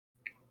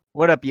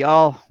What up,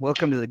 y'all?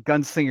 Welcome to the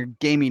Gunslinger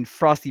Gaming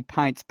Frosty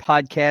Pints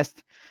podcast.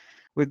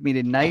 With me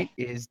tonight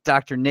is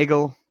Dr.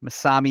 Niggle,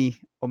 Masami,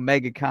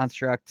 Omega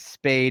Construct,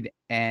 Spade,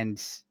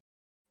 and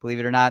believe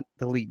it or not,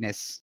 the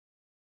Leetness.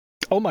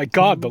 Oh my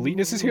god, the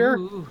Leetness is here?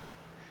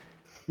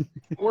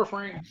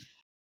 Warframe.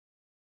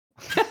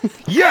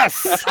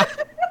 Yes!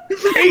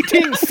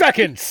 18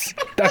 seconds!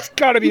 That's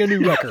gotta be a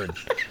new record.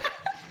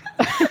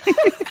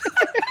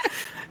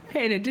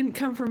 Hey, and it didn't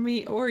come from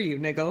me or you,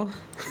 Niggle.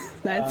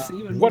 That's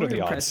even what more are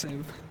the odds?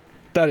 impressive.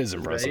 That is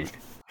impressive.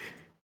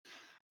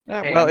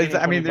 Hey, well, I'm is,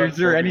 getting I mean, 20 is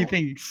there bucks for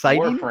anything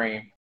exciting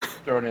Warframe.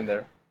 Throw it in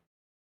there.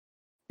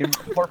 in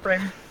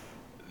Warframe?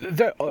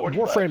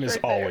 Warframe is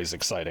right there. always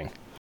exciting.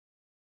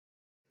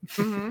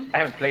 Mm-hmm. I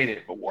haven't played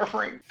it, but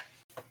Warframe.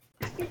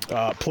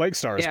 Plague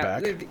Star is Yeah,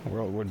 back. the-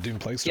 We're doing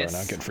Plague Star Yes.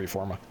 now, getting free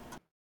Forma.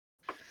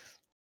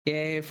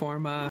 Yay,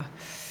 Forma.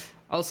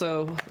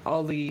 Also,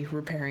 all the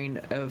repairing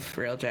of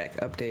Railjack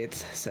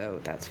updates,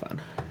 so that's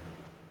fun.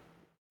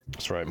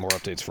 That's right, more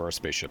updates for our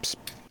spaceships.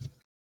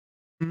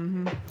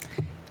 Mm-hmm.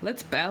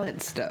 Let's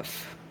balance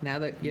stuff now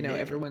that,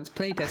 everyone's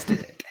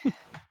playtested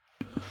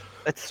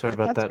it. Sorry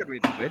about That's a that. good way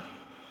to do it.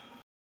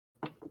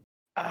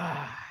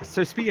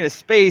 So speaking of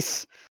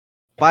space,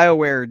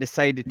 BioWare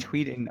decided to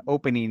tweet an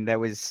opening that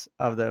was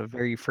of the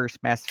very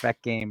first Mass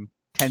Effect game,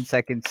 10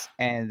 seconds,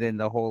 and then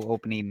the whole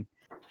opening.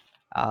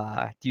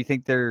 Do you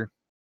think they're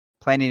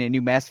planning a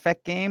new Mass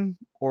Effect game,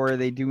 or are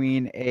they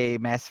doing a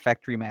Mass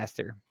Effect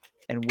remaster?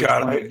 And which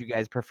God, one I- would you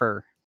guys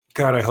prefer?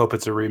 God, I hope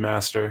it's a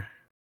remaster.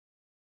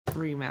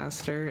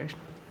 Remaster.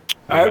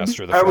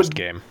 Remaster the I first would-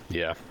 game.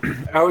 Yeah.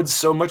 I would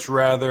so much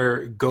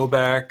rather go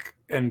back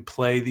and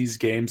play these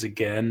games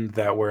again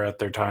that were at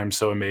their time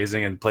so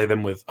amazing and play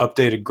them with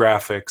updated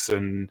graphics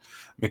and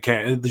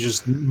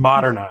just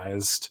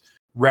modernized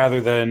rather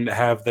than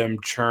have them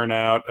churn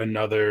out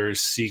another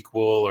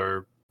sequel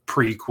or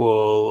prequel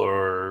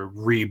or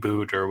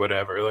reboot or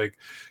whatever. Like,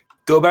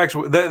 go back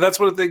to that's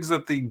one of the things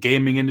that the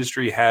gaming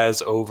industry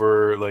has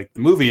over like the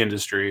movie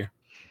industry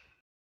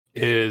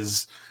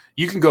is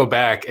you can go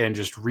back and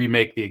just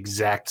remake the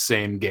exact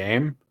same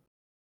game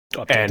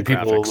Update and the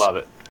people will graphics. love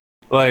it.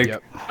 Like,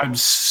 Yep. I'm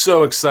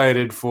so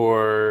excited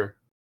for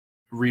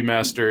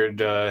remastered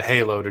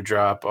Halo to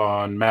drop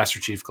on Master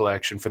Chief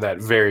Collection for that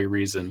very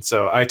reason.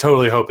 So I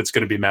totally hope it's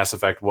going to be Mass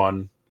Effect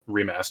 1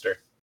 remaster.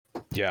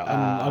 Yeah,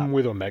 I'm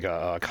with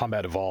Omega.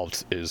 Combat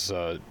Evolved is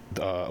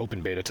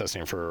open beta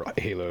testing for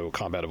Halo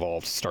Combat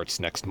Evolved starts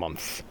next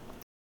month.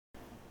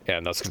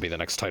 And that's going to be the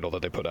next title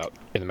that they put out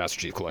in the Master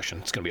Chief Collection.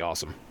 It's going to be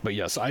awesome. But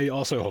yes, I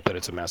also hope that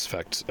it's a Mass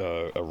Effect,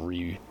 a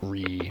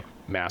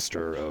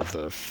remaster of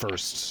the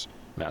first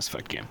Mass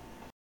Effect game.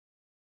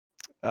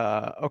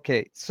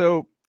 Okay,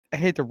 so I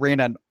hate to rain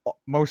on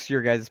most of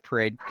your guys'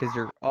 parade because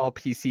you're all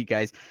PC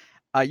guys.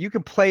 You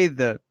can play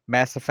the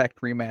Mass Effect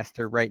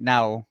remaster right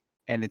now,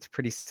 and it's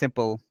pretty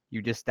simple.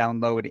 You just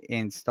download,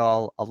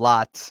 install a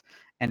lot,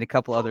 and a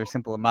couple other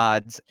simple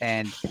mods,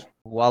 and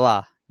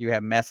voila, you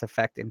have Mass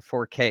Effect in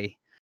 4K.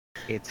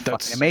 It's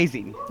That's- fucking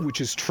amazing.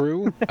 Which is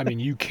true. I mean,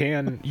 you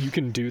can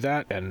do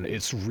that, and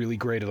it's really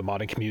great of the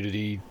modding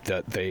community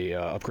that they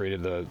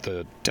upgraded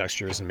the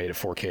textures and made it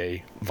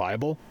 4K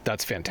viable.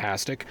 That's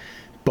fantastic.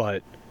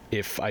 But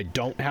if I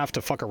don't have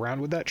to fuck around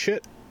with that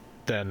shit,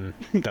 then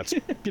that's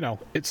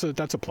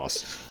that's a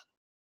plus.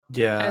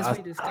 Yeah. As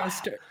we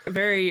discussed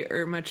very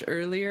much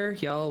earlier,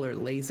 y'all are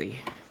lazy.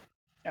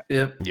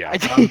 Yep, Yeah.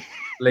 I'm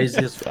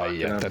lazy as fuck.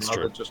 yeah, and I'd that's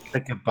rather true. Just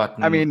click a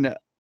button. I mean,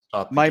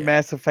 start the my game.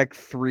 Mass Effect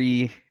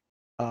 3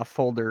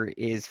 folder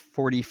is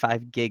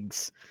 45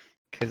 gigs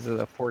because of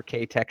the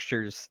 4K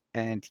textures.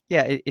 And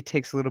yeah, it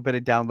takes a little bit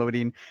of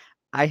downloading.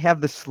 I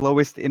have the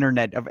slowest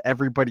internet of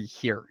everybody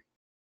here.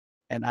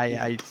 And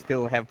I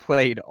still have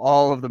played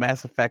all of the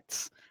Mass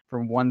Effects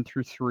from 1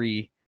 through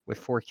 3 with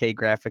 4K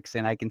graphics,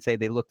 and I can say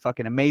they look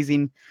fucking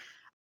amazing.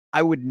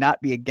 I would not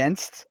be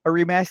against a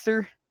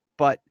remaster,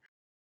 but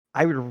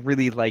I would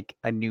really like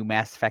a new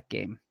Mass Effect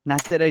game.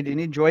 Not that I didn't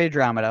enjoy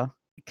Andromeda,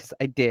 because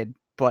I did,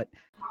 but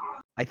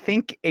I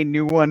think a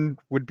new one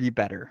would be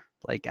better.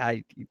 Like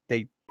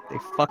they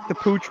fucked the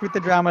pooch with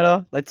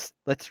Andromeda. Let's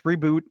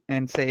reboot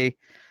and say,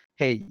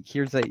 hey,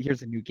 here's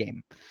a new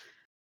game.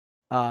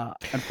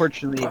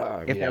 Unfortunately,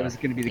 if yeah, that was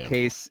going to be the yeah.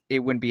 case, it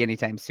wouldn't be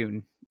anytime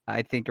soon.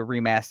 I think a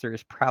remaster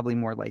is probably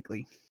more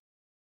likely.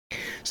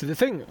 So the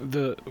thing,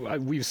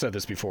 we've said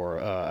this before,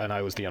 and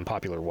I was the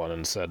unpopular one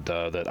and said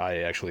that I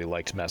actually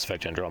liked Mass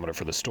Effect Andromeda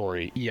for the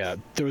story. Yeah,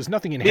 there was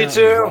nothing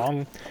inherently too.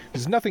 wrong.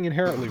 There's nothing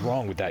inherently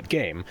wrong with that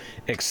game,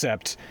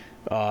 except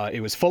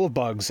it was full of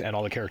bugs and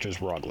all the characters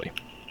were ugly.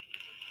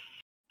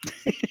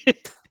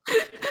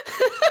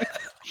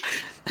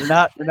 You're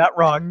not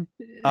wrong.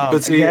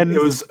 But see, Again,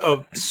 it was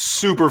a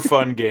super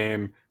fun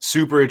game,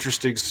 super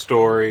interesting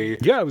story.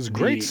 Yeah, it was a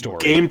great The story.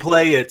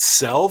 Gameplay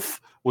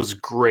itself was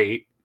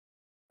great.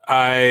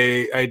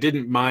 I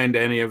didn't mind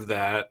any of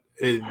that.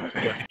 The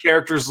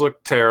characters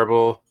looked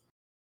terrible,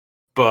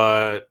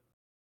 but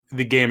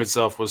the game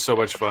itself was so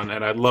much fun,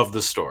 and I love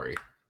the story.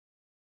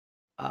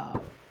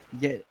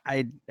 yeah,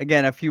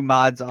 a few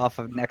mods off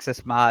of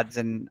Nexus Mods,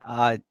 and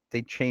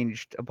they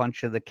changed a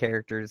bunch of the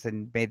characters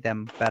and made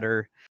them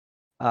better.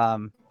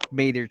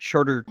 Made it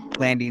shorter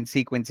landing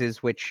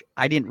sequences, which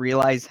I didn't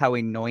realize how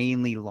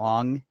annoyingly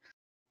long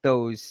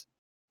those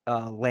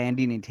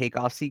landing and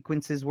takeoff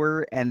sequences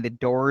were, and the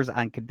doors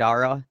on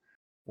Kadara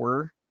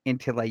were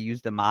until I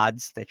used the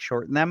mods that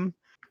shorten them.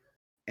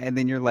 And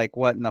then you're like,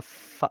 what in the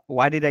fuck?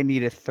 Why did I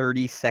need a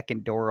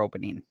 30-second door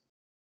opening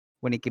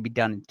when it could be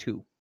done in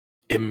 2?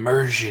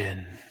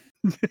 Immersion.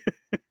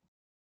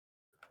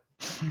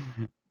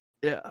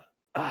 Yeah.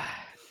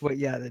 But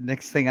yeah, the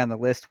next thing on the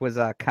list was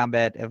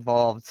Combat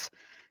Evolved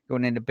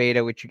going into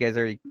beta, which you guys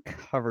already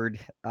covered.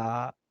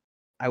 I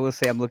will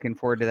say I'm looking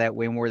forward to that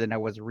way more than I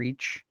was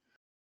Reach.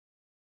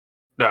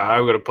 No,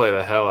 I'm gonna play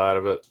the hell out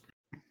of it.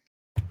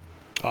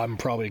 I'm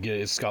probably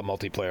it's got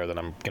multiplayer, then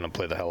I'm gonna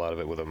play the hell out of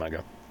it with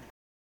Omega.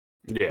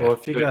 Yeah. Well,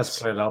 if you guys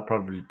play it, I'll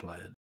probably play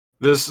it.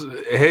 This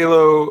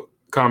Halo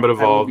Combat I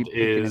will be Evolved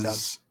picking it up.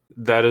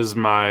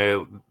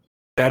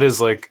 that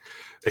is like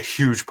a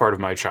huge part of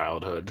my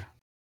childhood.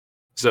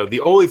 So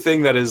the only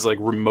thing that is like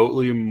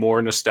remotely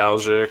more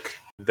nostalgic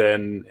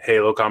than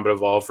Halo Combat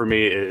Evolved for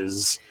me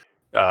is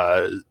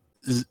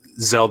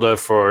Zelda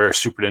for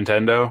Super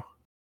Nintendo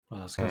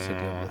Well, I was going to say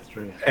Diablo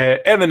 3.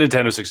 and the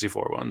Nintendo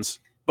 64 ones.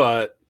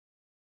 But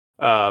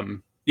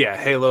yeah,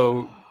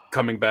 Halo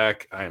coming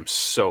back, I am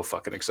so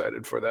fucking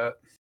excited for that.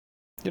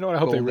 You know what? I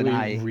hope they really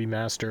GoldenEye.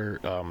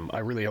 remaster. I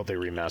really hope they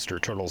remaster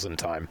Turtles in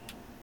Time.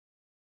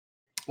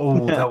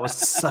 Oh, that was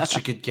such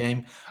a good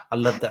game. I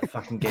love that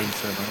fucking game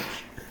so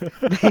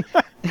much.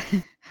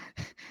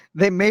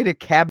 They made a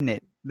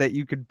cabinet that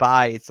you could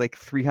buy. It's like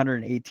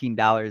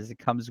 $318. It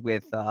comes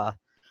with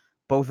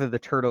both of the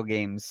Turtle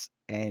games,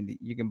 and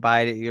you can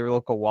buy it at your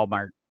local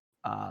Walmart.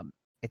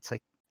 It's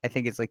like, I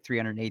think it's like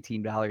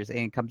 $318, and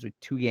it comes with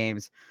 2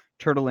 games.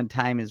 Turtle in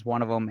Time is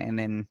one of them, and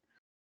then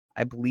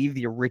I believe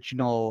the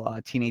original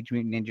Teenage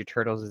Mutant Ninja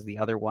Turtles is the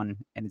other one,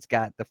 and it's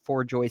got the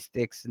 4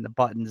 joysticks and the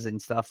buttons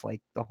and stuff,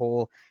 like the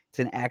whole. It's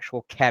an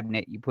actual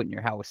cabinet you put in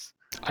your house.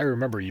 I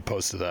remember you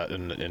posted that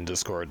in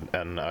Discord,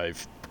 and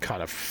I've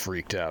kind of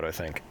freaked out. I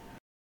think.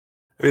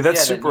 I mean,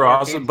 that's Yeah, the super new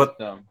arcade awesome, but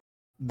system.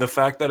 the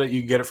fact that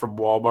you get it from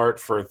Walmart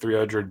for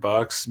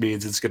 $300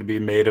 means it's going to be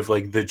made of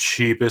like the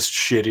cheapest,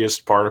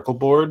 shittiest particle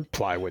board.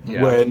 Plywood,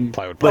 yeah. When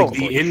Plywood like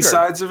particle the board.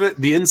 insides of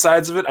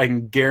it, I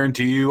can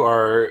guarantee you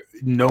are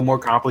no more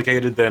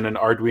complicated than an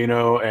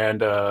Arduino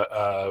and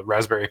a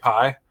Raspberry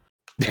Pi.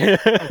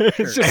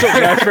 It's just a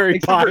Raspberry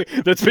Pi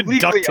that's been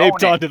legally duct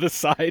taped own it. onto the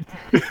side.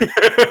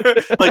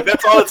 Like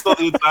that's all that's on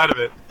the inside of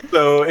it.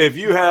 So if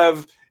you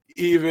have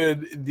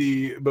even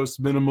the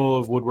most minimal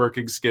of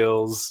woodworking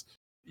skills,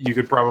 you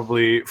could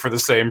probably, for the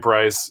same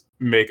price,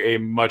 make a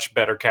much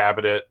better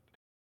cabinet.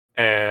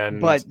 And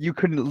But you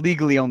couldn't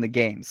legally own the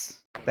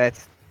games. That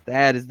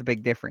is the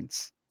big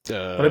difference.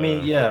 But I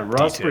mean, yeah,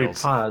 Raspberry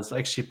details. Pi is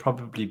actually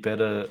probably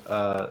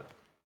better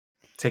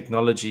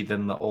technology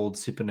than the old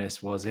Super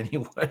NES was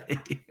anyway.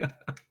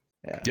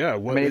 Yeah, I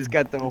what mean, it's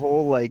got the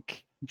whole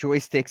like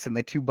joysticks and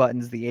the 2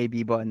 buttons, the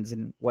A/B buttons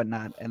and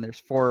whatnot, and there's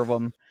 4 of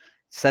them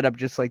set up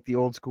just like the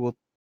old school,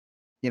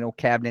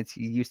 cabinets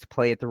you used to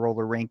play at the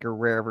roller rink or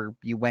wherever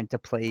you went to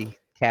play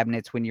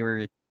cabinets when you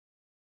were a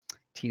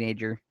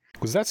teenager.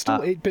 was that still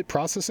 8-bit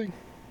processing?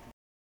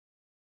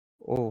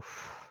 Oh,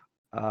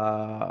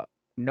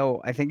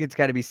 no, I think it's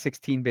got to be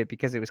 16-bit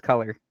because it was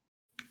color.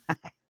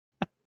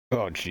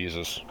 Oh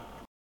Jesus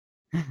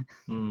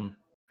Hmm.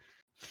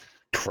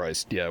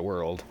 Christ! Yeah,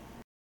 we're old.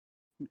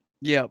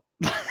 Yep.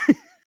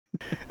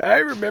 I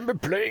remember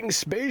playing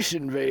Space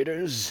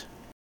Invaders.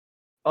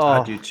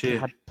 I do too.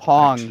 God,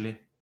 Pong. Actually.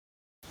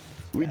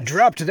 We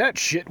dropped that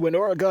shit when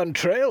Oregon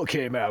Trail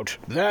came out.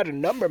 That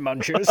and Number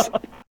Munchers.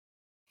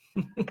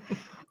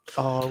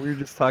 Oh, we were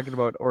just talking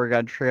about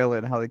Oregon Trail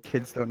and how the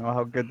kids don't know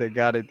how good they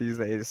got it these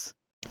days.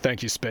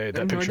 Thank you, Spade.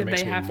 That Nor picture did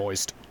makes they me have-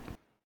 moist.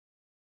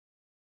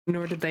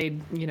 Nor did they,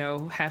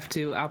 have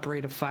to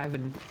operate a 5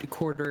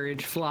 1/4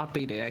 inch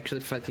floppy to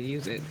actually fucking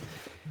use it.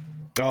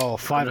 Oh,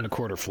 5 1/4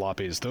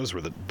 floppies. Those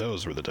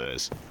were the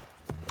days.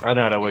 I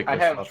know how to work I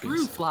with have floppies.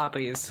 True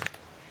floppies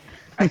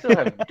I still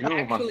have Doom on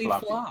actually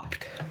floppy.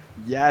 flopped.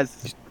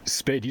 Yes.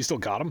 Spade, you still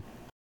got them?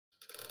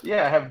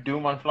 Yeah, I have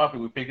Doom on floppy.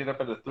 We picked it up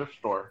at the thrift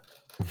store.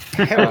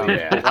 Hell My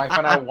yeah. wife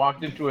and I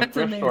walked into a That's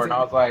thrift store and I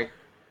amazing. was like,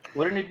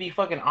 wouldn't it be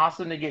fucking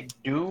awesome to get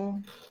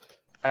Doom?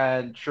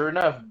 And sure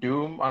enough,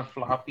 Doom on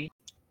floppy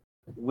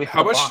with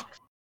How the much- box.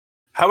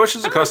 how much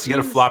does it How cost to much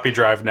get a is- floppy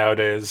drive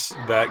nowadays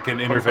that can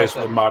interface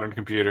with a modern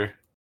computer?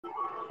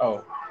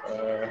 Oh,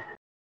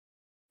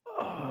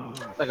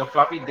 it's like a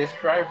floppy disk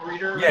drive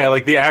reader. Yeah,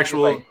 like the It's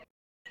actual like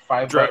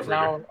 $5 drive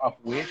now off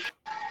Wish.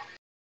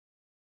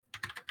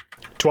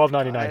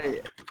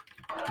 $12.99.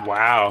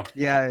 wow.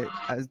 Yeah.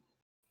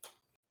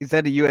 Is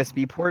that a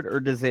USB port or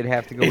does it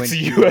have to go It's a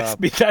into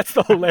USB. That's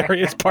the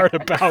hilarious part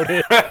about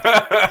it.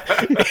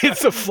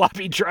 It's a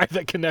floppy drive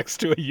that connects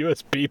to a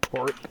USB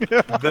port.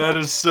 That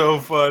is so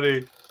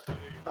funny.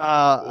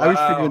 I was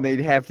Wow. figuring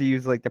they'd have to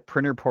use like the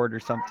printer port or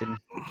something.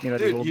 The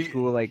Dude, old you-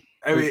 school like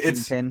I mean,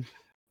 13 pin.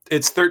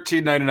 it's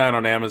 $13.99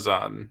 on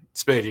Amazon.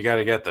 Spade, you got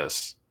to get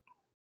this.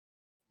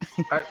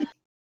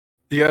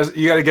 You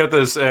got to get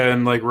this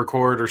and like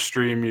record or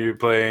stream you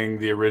playing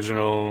the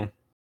original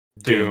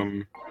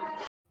Doom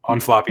on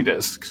floppy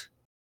disks.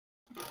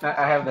 I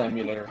have the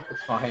emulator.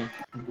 It's fine.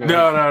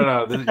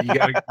 No.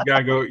 You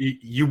gotta go.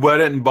 You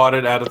went it and bought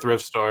it at a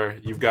thrift store.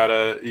 You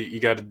gotta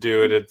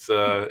do it.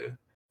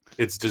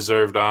 It's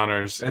deserved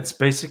honors. It's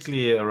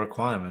basically a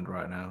requirement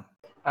right now.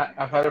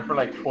 I've had it for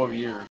like 12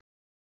 years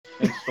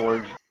in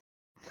storage.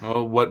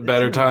 Well, what It's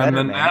better even time better,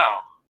 than man. now?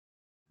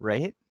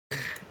 Right?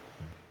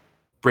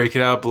 Break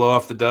it out, blow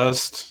off the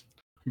dust,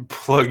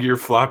 plug your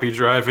floppy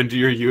drive into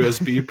your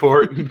USB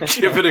port, and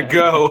give it a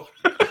go.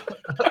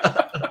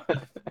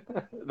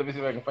 Let me see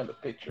if I can find the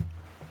picture.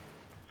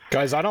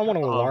 Guys, I don't want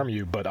to alarm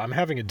you, but I'm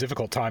having a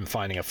difficult time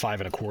finding a 5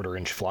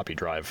 1/4-inch floppy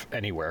drive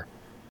anywhere.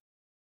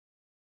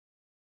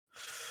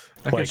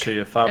 I can Like- show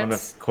you a 5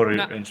 That's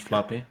 1/4-inch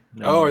floppy.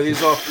 No. Oh, are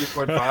these all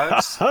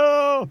 3.5s?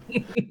 Oh!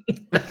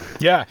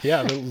 yeah,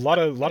 a lot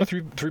of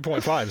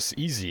 3.5s,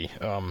 easy.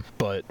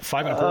 But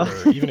 5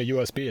 1/4, even a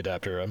USB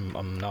adapter,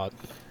 I'm not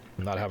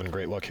having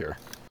great luck here.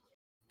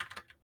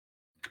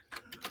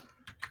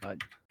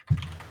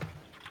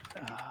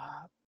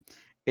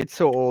 It's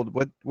so old.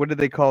 What do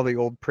they call the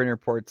old printer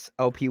ports?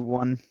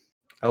 LP1?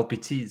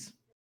 LPTs?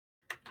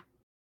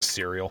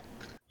 Serial.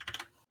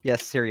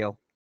 Yes, serial.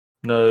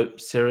 No,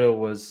 serial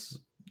was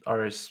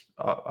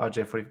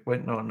RJ40.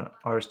 Wait, no,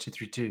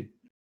 RS232.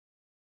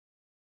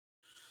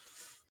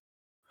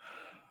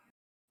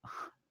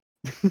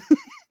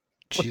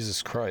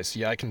 Jesus Christ.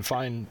 Yeah, I can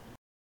find...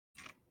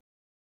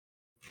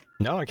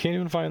 No, I can't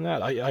even find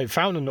that. I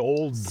found an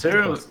old...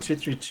 Serial is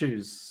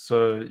 232s,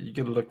 so you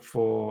gotta look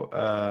for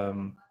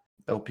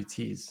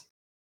LPTs.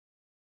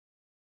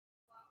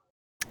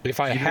 If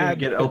I You don't had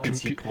get a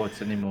LPT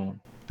ports anymore.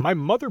 My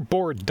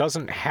motherboard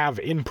doesn't have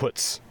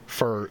inputs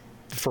for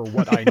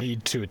what I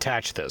need to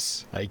attach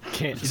this. I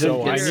can't. You So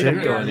don't I get need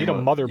serial a anymore.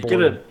 You motherboard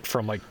get a-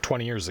 from like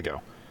 20 years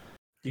ago.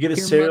 You get a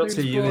Your serial mother's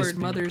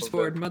to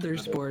board, USB.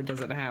 mother's board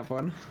doesn't have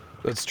one.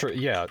 That's true.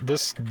 Yeah,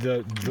 those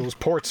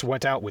ports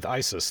went out with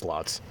ISIS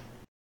slots.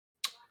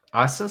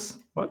 ISIS?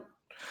 What?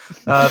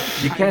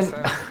 You can.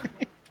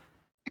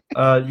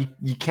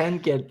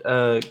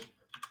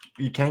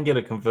 You can get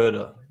a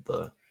converter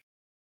though.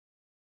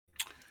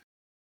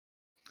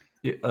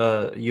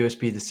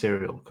 USB to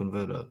serial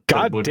converter. that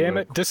God would damn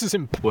work. it! This is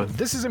with-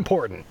 this is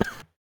important.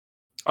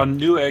 On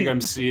Newegg, I'm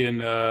seeing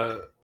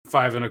 5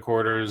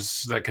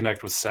 1/4s that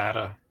connect with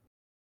SATA.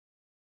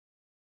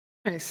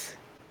 Nice.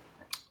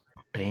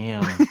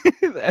 Damn.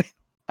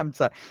 I'm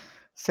sorry.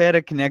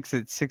 SATA connects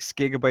at 6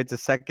 gigabytes a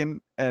second,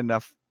 and a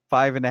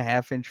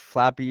 5.5-inch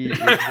floppy is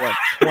what,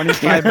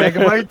 25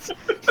 megabytes?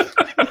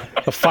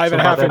 A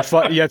 5.5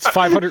 inch. Yeah, it's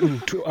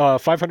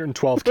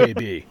 512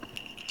 KB.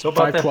 So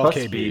about that 512 bus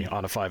KB speed.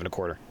 on a 5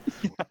 1/4.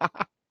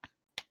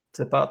 It's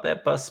about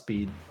that bus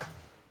speed.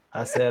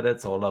 I said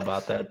it's all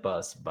about that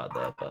bus.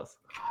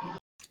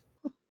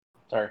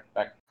 Sorry,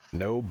 back.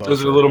 No buffer.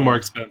 Those are a little more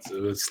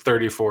expensive. It's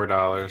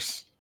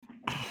 $34.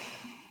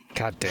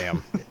 God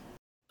damn.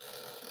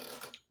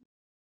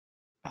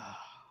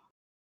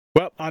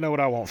 Well, I know what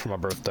I want for my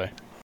birthday.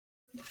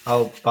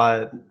 I'll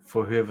buy it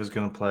for whoever's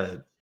gonna play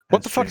it. What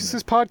and the fuck stream is it.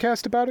 this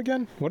podcast about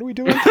again? What are we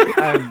doing?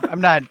 I'm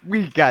not.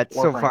 We got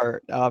so Warframe.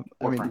 far. I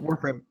mean, Warframe.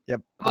 Warframe.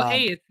 Yep. Well,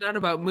 hey, it's not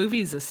about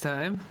movies this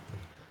time.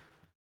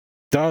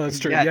 No, that's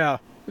true. Yeah. Yeah.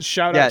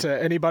 Shout Yeah. out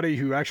to anybody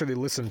who actually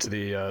listened to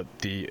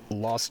the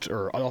Lost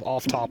or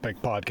Off Topic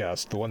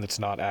podcast, the one that's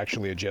not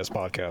actually a GS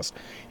podcast,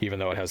 even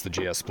though it has the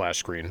GS splash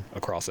screen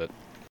across it.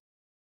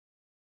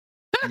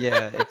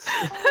 Yeah, it's.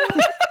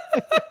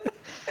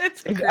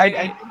 It's I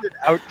great. did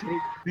outtake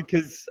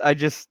because I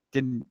just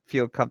didn't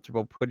feel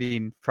comfortable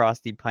putting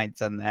Frosty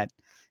Pints on that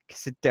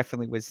because it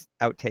definitely was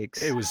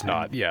outtakes. It was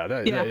not.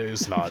 Yeah, Yeah. it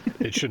was not.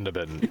 It shouldn't have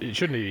been. It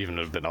shouldn't even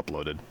have been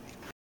uploaded.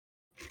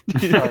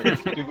 Sorry,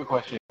 stupid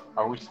question.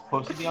 Are we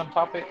supposed to be on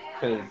topic?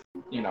 Because,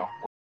 you know.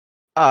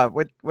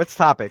 What's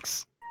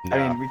topics? Nah.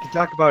 I mean, we could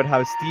talk about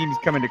how Steam's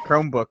coming to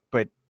Chromebook,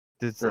 but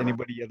does Sure.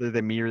 anybody other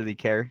than me really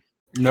care?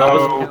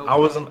 No. I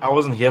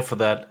wasn't here for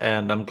that,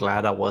 and I'm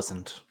glad I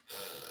wasn't.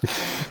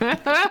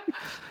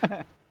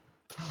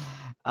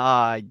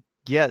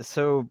 Yeah,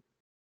 so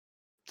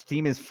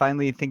Steam is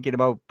finally thinking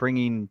about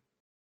bringing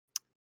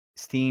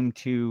Steam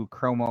to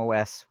Chrome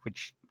OS,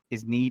 which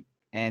is neat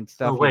and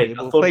stuff. Oh, You'll wait, be I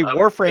able to thought play I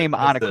Warframe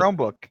on a missed it.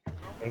 Chromebook.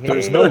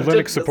 There's no Hey.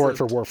 Linux support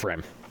for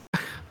Warframe.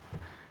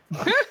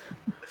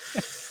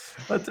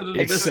 I didn't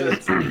It miss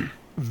says it.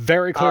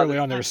 very clearly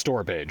on their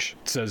store page.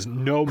 It says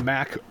no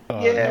Mac,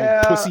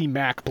 Yeah. no pussy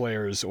Mac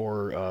players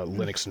or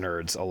Linux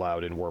nerds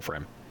allowed in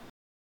Warframe.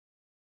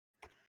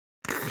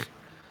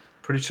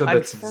 Pretty sure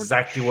that's Unfortunately-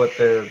 exactly what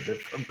their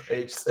front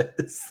page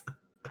says.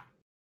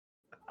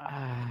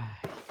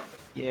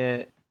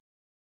 Yeah.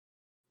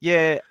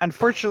 Yeah,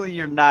 unfortunately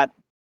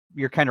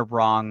you're kind of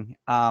wrong.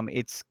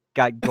 It's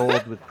got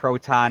gold with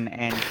Proton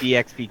and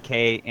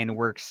DXVK and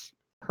works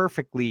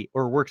perfectly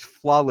or works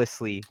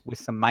flawlessly with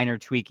some minor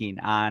tweaking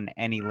on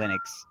any Linux.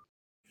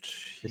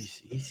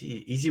 Jeez,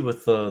 easy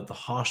with the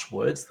harsh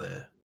words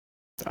there.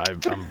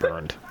 I'm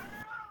burned.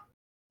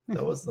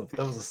 That was a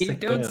You sick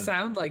don't burn.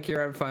 sound like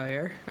you're on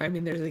fire. I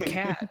mean, there's a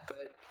cat,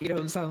 but you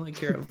don't sound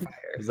like you're on fire.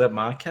 Is that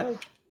my cat?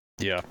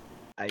 Yeah.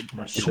 I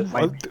My shit.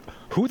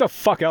 Who the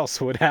fuck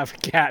else would have a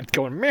cat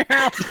going meow,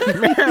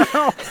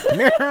 meow,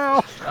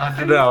 meow? I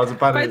don't know. I was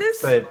about By to this-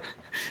 say,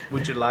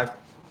 would you like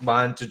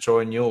mine to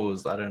join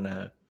yours? I don't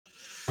know.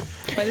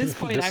 By this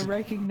point, I This-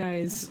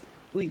 recognize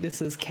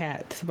Leetness's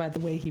cat by the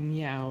way he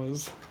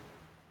meows.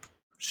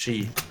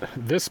 She.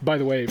 This, by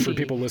the way, for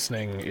people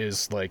listening,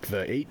 is like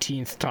the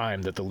 18th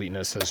time that the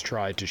Leetness has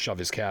tried to shove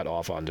his cat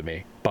off onto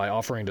me by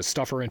offering to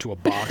stuff her into a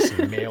box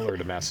and mail her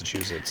to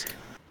Massachusetts.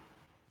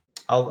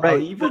 I'll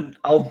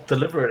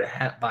deliver it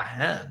by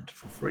hand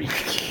for free.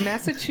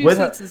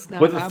 Massachusetts is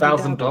not with Abu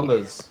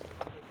 $1,000.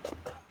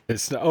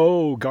 It's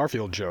the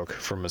Garfield joke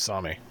from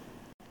Masami.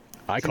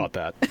 I caught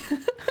that.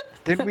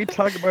 Didn't we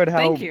talk about how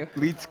Thank you.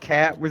 Leet's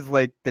cat was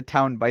like the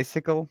town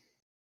bicycle?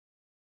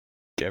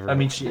 I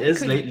mean, she is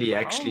Couldn't lately. you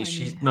Actually, call? I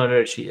she's mean-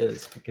 no, she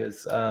is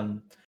because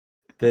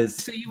there's.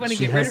 So you want to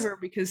she get rid of has- her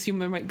because you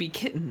might be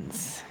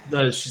kittens.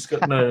 No, she's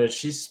got no,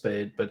 she's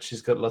spayed, but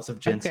she's got lots of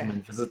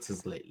gentlemen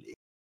visitors lately.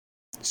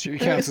 So your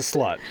cat's a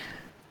slut.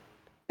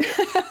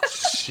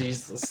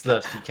 She's a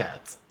slutty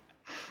cat.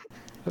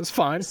 That's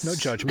fine. No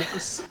judgment. A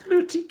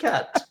slutty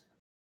cat.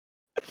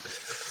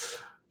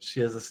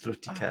 She is a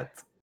slutty cat.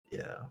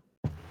 Yeah.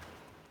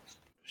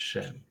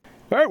 Shame.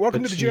 All right,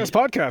 welcome But to the GS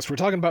podcast. We're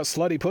talking about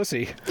slutty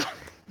pussy.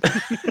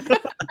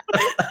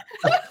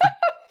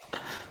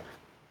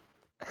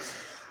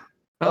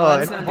 Oh,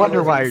 that's I not wonder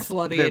even why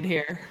slutty the- in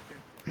here.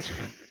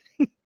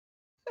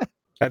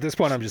 At this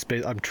point,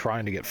 I'm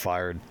trying to get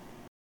fired.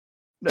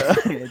 No,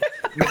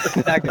 it's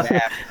not gonna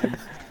happen.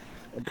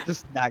 It's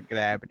just not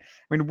gonna happen.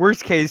 I mean,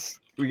 worst case,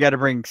 we got to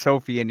bring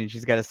Sophie in, and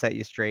she's got to set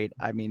you straight.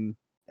 I mean,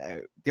 the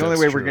only That's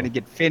way we're true. gonna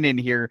get Finn in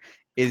here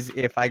is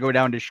if I go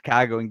down to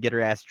Chicago and get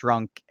her ass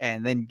drunk,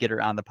 and then get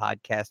her on the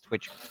podcast.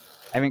 Which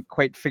I haven't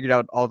quite figured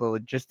out all the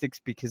logistics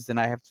because then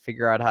I have to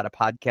figure out how to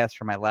podcast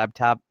from my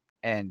laptop,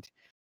 and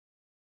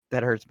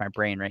that hurts my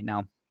brain right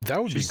now.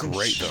 That would be She's in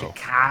great, though.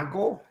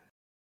 Chicago.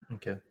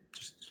 Okay.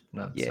 Just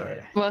no. Yeah.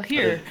 Sorry. Well,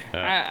 here,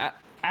 Yeah.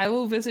 I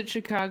will visit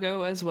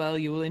Chicago as well.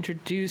 You will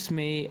introduce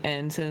me,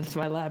 and since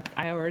I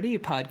already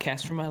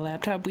podcast from my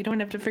laptop, we don't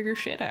have to figure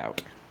shit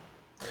out.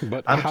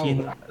 But I'm how?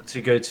 keen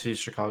to go to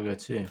Chicago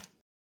too.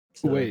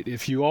 So- Wait,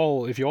 if you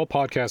all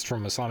podcast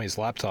from Masami's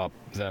laptop,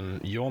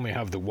 then you only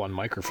have the one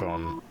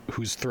microphone.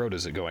 Whose throat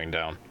is it going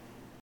down?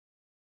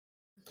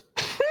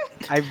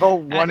 I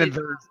vote one of it-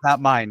 theirs, not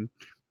mine.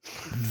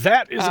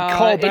 That is a it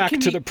callback can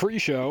to be- the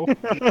pre-show.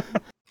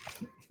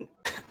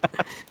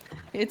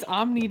 It's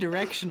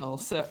omnidirectional,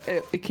 so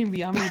it can be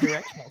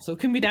omnidirectional, so it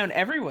can be down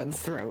everyone's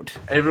throat.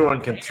 Everyone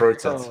can throat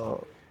it.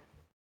 Oh,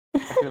 I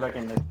feel like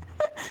in the,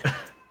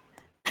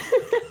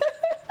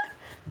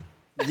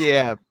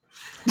 yeah.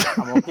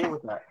 I'm okay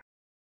with that.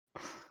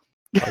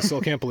 I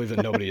still can't believe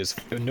that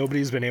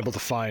nobody's been able to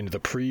find the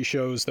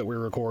pre-shows that we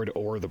record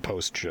or the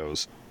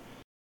post-shows.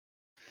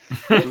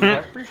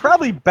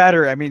 Probably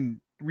better. I mean,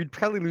 we'd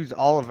probably lose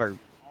all of our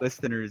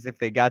listeners if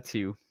they got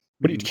to.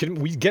 What are you kidding?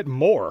 We get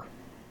more.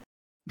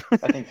 I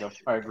think so.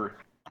 I agree.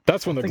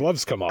 That's when the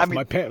gloves come off. I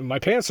mean- My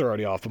pants are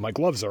already off, but my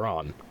gloves are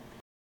on.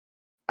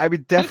 I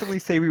would definitely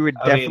say we would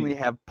I mean, definitely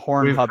have we've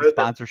Pornhub heard that-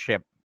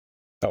 sponsorship.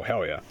 Oh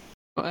hell yeah!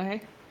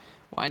 Why?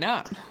 Why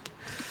not?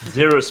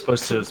 Zero is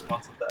supposed to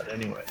sponsor that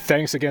anyway.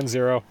 Thanks again,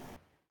 Zero.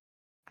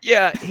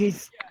 Yeah,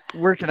 he's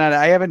working on it.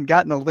 I haven't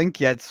gotten a link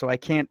yet, so I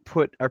can't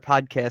put our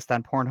podcast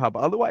on Pornhub.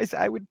 Otherwise,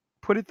 I would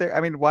put it there. I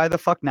mean, why the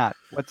fuck not?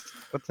 What's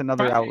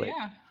another outlet?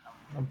 Yeah.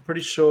 I'm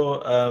pretty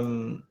sure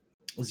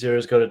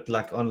Zero's got it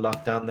like on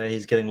lockdown there.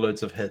 He's getting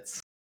loads of hits.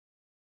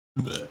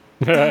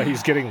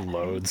 He's getting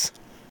loads.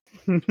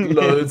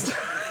 Loads.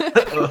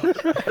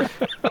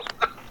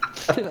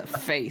 To the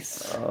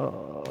face.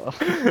 Oh.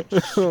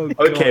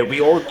 Okay,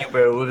 we all knew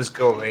where it was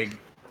going.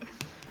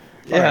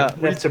 Yeah, Alright,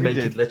 we have to we make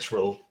did. it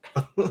literal.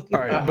 All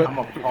right, I'm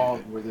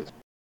appalled with it.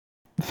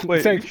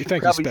 Wait, Thank we should you,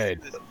 probably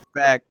Spade. send this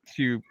Back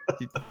to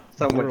the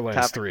somewhat Borderlands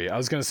topic. 3. I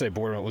was gonna say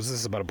Borderlands. Was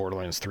this about a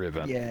Borderlands 3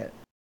 event? Yeah.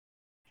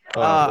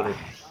 Oh,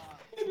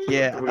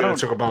 Yeah, we're I gonna don't,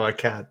 talk about my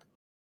cat.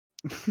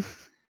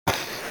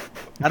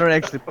 I don't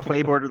actually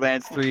play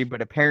Borderlands 3,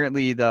 but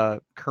apparently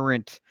the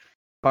current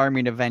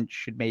farming event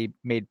should be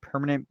made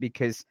permanent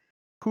because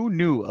who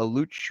knew a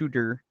loot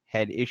shooter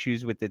had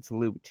issues with its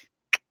loot?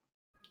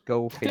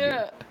 Go figure.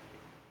 Yeah.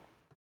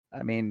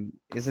 I mean,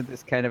 isn't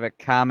this kind of a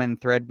common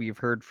thread we've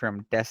heard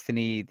from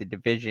Destiny, The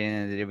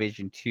Division, The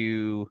Division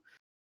 2,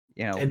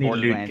 Any loot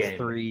Borderlands game.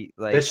 3?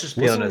 Like, Let's just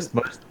be wasn't-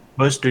 honest.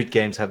 Most loot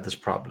games have this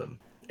problem.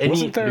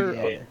 Wasn't there- loot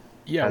game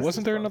Yeah, has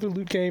wasn't this there another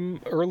loot game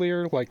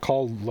earlier, like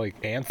called like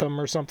Anthem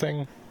or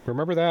something?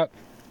 Remember that?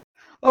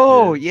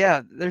 oh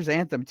yeah, there's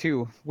Anthem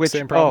too. Which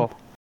Same problem.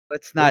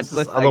 let's There's not. this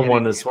Let's not other get one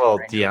into as it well,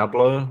 right now.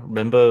 Diablo.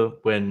 Remember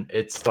when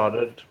it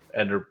started?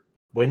 And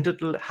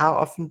how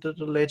often did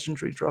a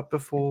legendary drop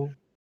before?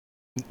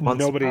 Once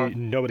Nobody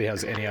upon- nobody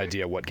has any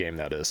idea what game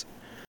that is.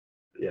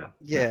 Yeah.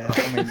 Yeah,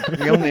 I mean,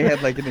 we only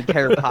had like an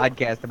entire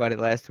podcast about it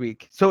last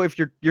week. So if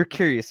you're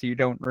curious, you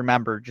don't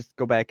remember, just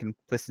go back and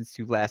listen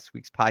to last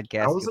week's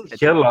podcast. I You'll wasn't catch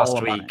here up all last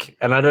about it. week,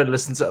 and I don't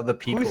listen to other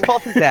people. Whose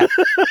fault is that?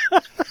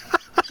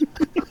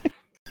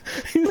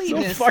 He's so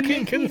Linus, fucking you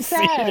make me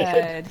conceited.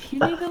 sad. You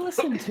need to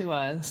listen to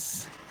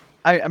us.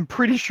 I'm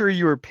pretty sure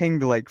you were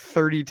pinged like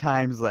 30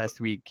 times last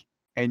week,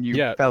 and you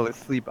Yeah, fell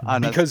asleep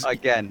on because- us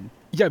again.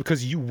 Yeah,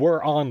 because you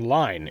were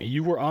online.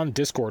 You were on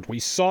Discord. We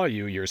saw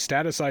you. Your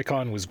status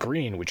icon was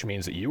green, which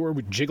means that you were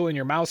jiggling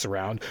your mouse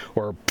around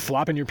or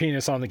flopping your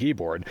penis on the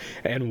keyboard.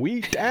 And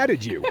we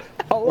added you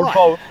a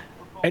lot.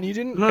 And you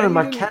didn't. No, and you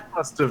my didn't- cat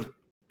must have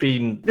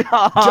been.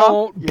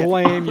 Don't Yeah.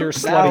 blame your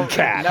slutty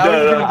cat. now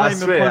he's gonna I blame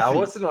the swear, I pussy.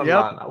 wasn't Yep.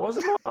 online. I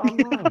wasn't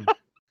online.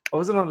 I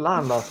wasn't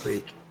online last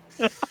week.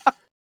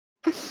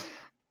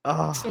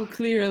 Oh, So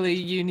clearly,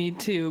 you need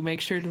to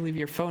make sure to leave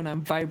your phone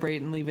on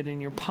vibrate and leave it in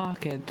your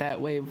pocket.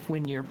 That way,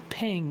 when you're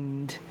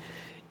pinged,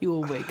 you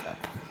will wake up.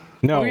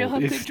 No, Or you'll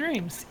have if- good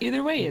dreams.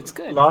 Either way, it's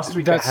good. Last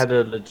week That's- I had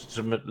a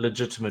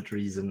legitimate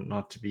reason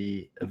not to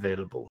be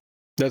available.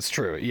 That's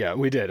true. Yeah,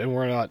 we did, and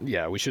we're not.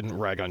 Yeah, we shouldn't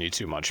rag on you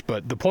too much.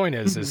 But the point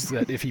is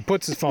that if he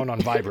puts his phone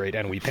on vibrate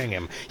and we ping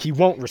him, he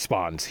won't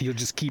respond. He'll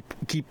just keep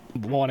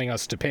wanting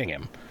us to ping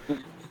him.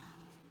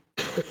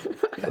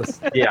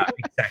 Yeah,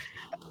 exactly.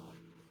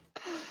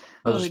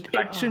 I'll Well, just it, be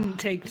like, it shouldn't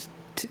take.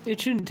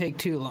 It shouldn't take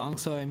too long.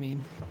 So I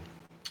mean,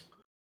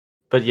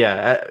 But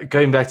yeah,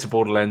 going back to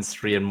Borderlands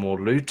 3 and more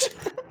loot.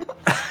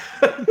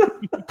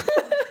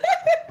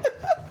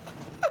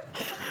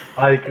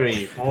 I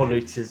agree. More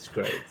loot is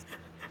great.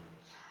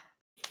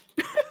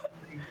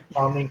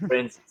 Farming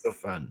friends is so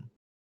fun.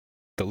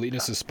 The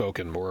Linus has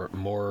spoken.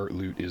 More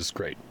loot is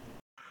great.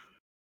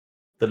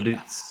 The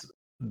loots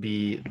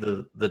be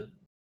the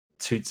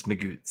toots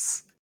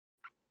magoots.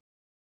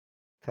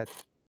 that's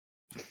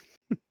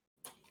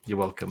You're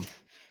welcome.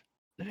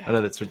 I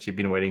know that's what you've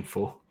been waiting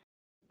for.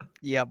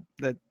 yep.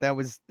 That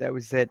was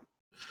it.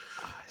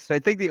 So I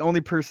think the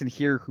only person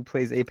here who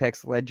plays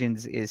Apex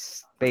Legends is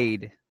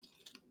Spade.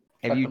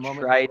 Have At you the moment,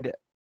 tried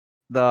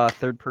the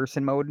third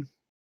person mode?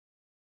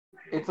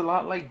 It's a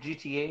lot like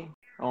GTA,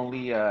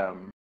 only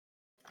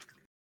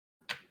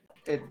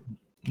it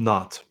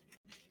Not.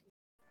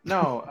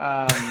 no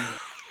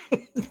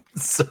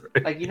Sorry.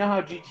 like you know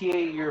how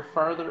GTA you're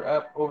farther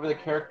up over the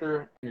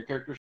character, and your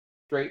character's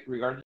straight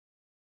regardless.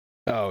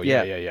 Oh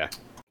Yeah. yeah.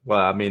 Well,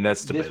 I mean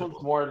that's This debatable.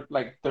 one's more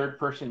like third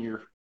person.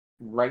 You're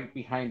right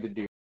behind the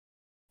dude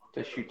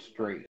to shoot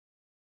straight.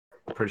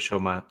 I'm pretty sure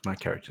my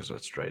characters are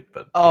straight,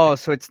 but Oh,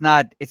 so it's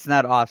not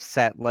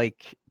offset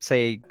like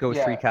say Ghost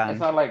Yeah, Recon. it's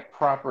not like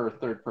proper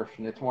third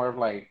person. It's more of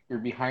like you're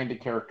behind the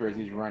character as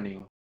he's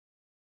running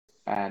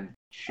and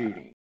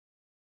shooting.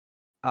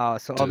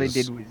 So all they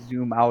did Does- was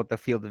zoom out the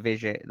field of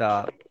vision,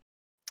 so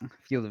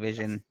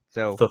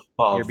the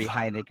you're FOV.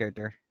 behind the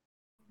character.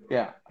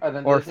 Yeah, and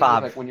then Or the other thing is,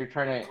 fob. like when you're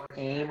trying to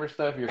aim or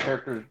stuff, your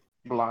character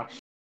blocks.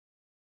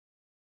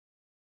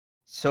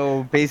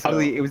 So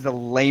basically, it was the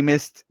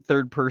lamest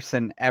third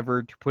person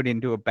ever to put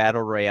into a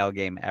battle royale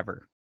game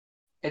ever.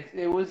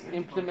 It was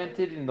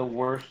implemented in the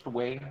worst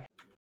way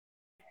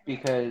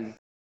because,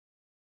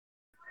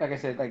 like I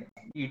said, like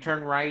you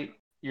turn right,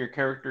 your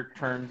character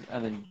turns,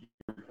 and then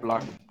you're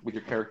blocked with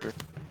your character.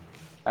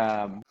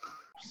 Some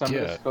of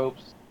Yeah. the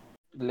scopes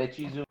let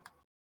you zoom,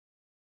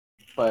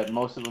 but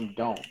most of them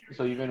don't.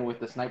 So even with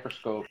the sniper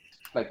scope,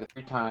 like the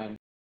 3 times,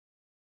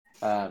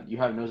 you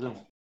have no zoom.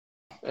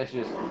 It's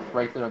just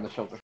right there on the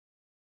shoulder.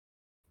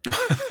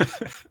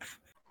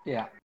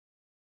 Yeah.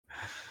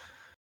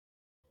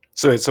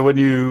 So when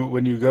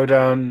you go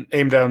down,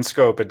 aim down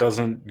scope, it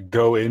doesn't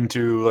go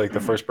into like the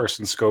first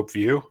person scope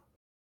view.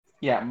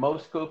 Yeah,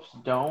 most scopes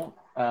don't.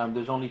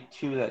 There's only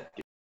 2 that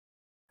do.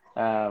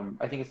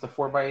 I think it's the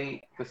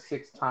 4x8, the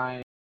 6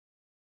 times,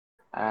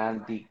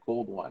 and the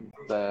gold one.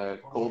 The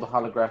gold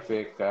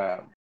holographic.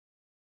 I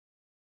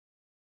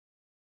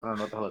don't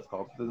know what the hell it's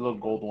called. The little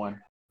gold one.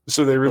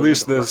 So they Goes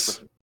released into first this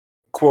person.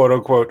 quote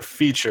unquote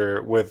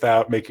feature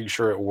without making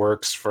sure it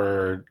works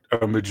for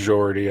a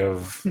majority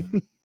of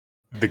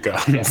the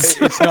guns.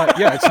 It's not.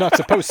 Yeah, it's not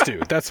supposed to.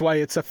 That's why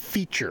it's a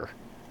feature.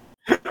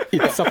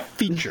 It's a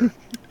feature.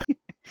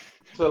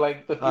 So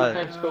like the 3 Uh,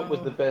 times scope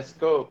was the best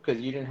scope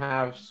because you didn't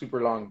have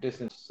super long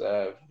distance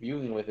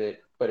viewing with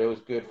it, but it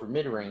was good for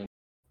mid range.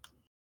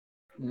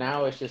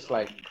 Now it's just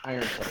like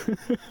iron sight.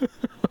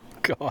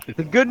 God.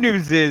 The good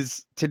news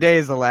is today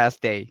is the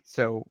last day,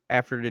 so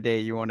after today,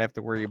 you won't have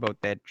to worry about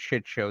that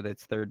shit show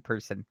that's third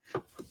person,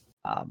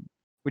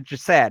 which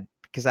is sad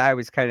because I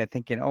was kind of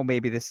thinking, oh,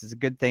 maybe this is a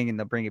good thing and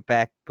they'll bring it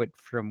back. But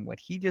from what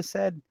he just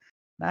said,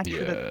 not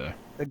sure that's Yeah.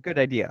 a good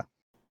idea.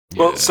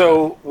 Well, Yeah.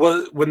 so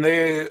when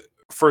they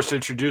first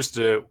introduced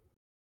it,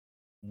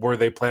 were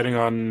they planning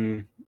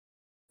on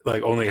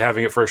like only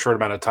having it for a short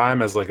amount of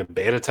time as like a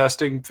beta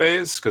testing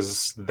phase?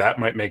 Because that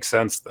might make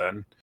sense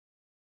then.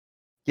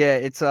 Yeah,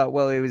 it's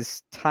well, it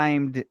was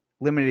timed,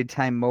 limited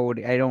time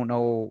mode. I don't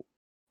know.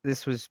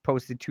 This was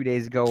posted 2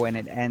 days ago, and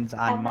it ends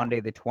on Monday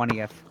the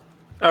 20th.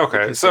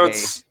 Okay, is so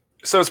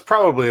today. it's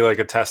probably like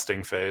a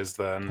testing phase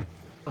then.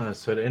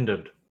 So it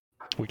ended.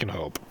 We can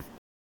hope.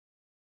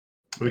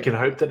 We can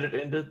hope that it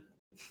ended.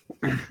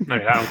 I mean,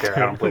 I don't care. I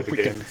don't play the We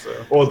game. can-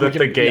 So. Or We that the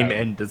can- game yeah.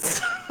 ended.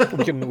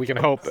 We can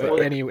hope So-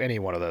 any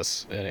one of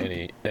this,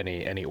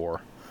 any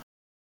or.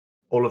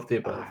 All of the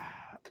above.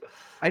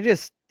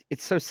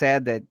 It's so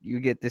sad that you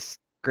get this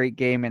great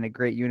game and a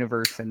great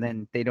universe, and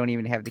then they don't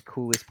even have the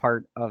coolest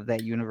part of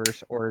that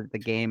universe or the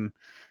game,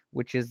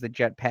 which is the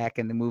jetpack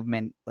and the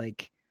movement.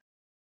 Like,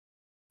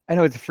 I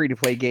know it's a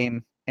free-to-play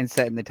game and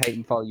set in the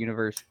Titanfall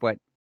universe, but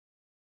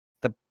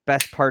the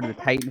best part of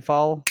the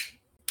Titanfall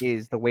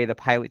is the way the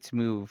pilots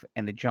move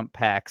and the jump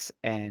packs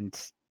and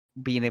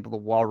being able to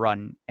wall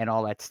run and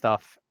all that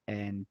stuff.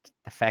 And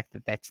the fact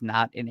that that's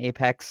not in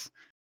Apex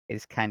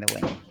is kind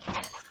of lame.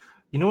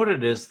 You know what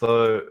it is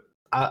though?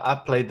 I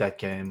played that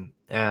game,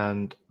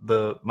 and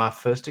my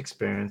first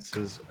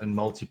experiences in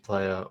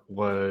multiplayer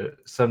were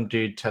some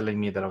dude telling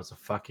me that I was a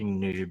fucking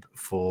noob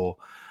for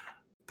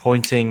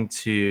pointing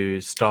to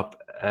stop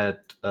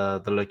at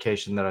the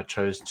location that I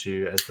chose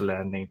to as the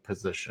landing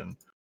position.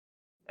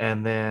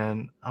 And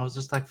then I was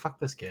just like, fuck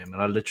this game.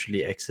 And I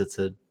literally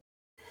exited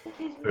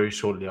very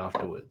shortly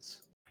afterwards.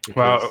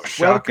 Wow, because-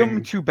 Welcome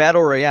shocking. to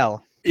Battle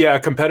Royale. Yeah,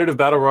 competitive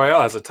battle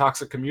royale has a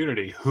toxic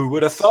community. Who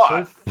would have So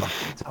thought?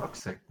 fucking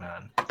toxic,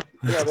 man.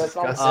 Yeah, that's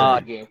Disgusting. also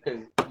the game because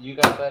you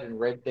got that in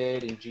Red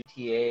Dead and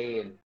GTA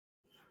and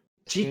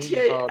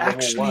GTA, level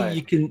actually, one.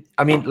 you can.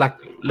 I mean, like,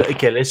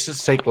 okay, let's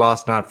just take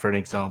last night for an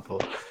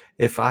example.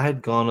 If I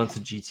had gone onto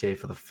GTA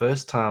for the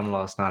first time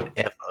last night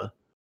ever,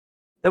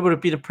 that would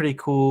have been a pretty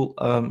cool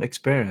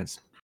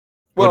experience.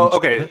 Well,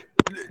 Wouldn't you? okay.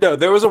 No,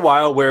 there was a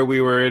while where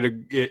we were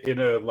in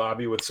a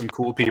lobby with some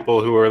cool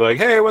people who were like,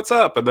 "Hey, what's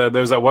up?" And then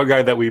there's that one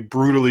guy that we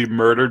brutally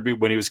murdered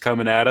when he was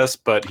coming at us,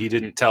 but he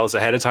didn't tell us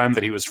ahead of time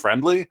that he was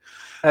friendly.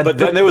 And But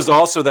then there was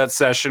also that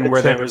session It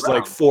where there turned was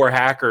like around. 4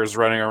 hackers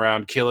running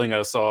around killing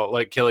us all,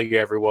 like killing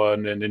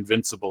everyone and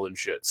invincible and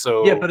shit.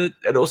 So yeah, but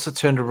it also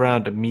turned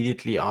around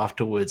immediately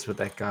afterwards with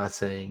that guy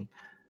saying,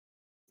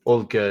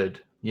 "All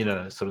good,"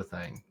 sort of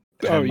thing.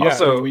 Oh And yeah,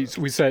 also- we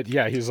said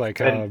yeah. He's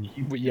like And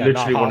he not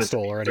literally wanted to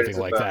hostile be or friends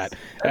anything with like us. that.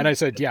 And I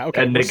said yeah,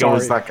 okay. And we're Nico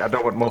was sorry. like, "I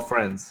don't want more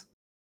friends."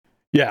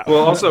 Yeah.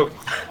 well, also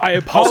I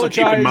also keep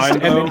in apologized, mind,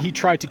 and then though- he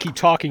tried to keep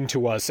talking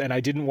to us, and I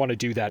didn't want to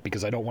do that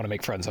because I don't want to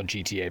make friends on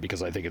GTA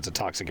because I think it's a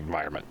toxic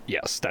environment.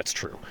 Yes, that's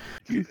true.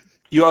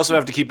 you also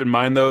have to keep in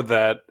mind though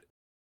that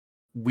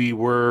we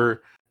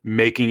were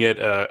making it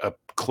a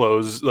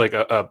closed, like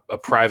a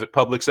private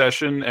public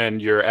session,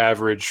 and your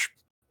average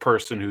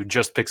person who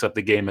just picks up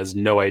the game has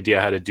no idea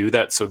how to do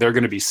that, so they're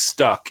going to be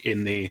stuck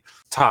in the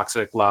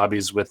toxic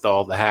lobbies with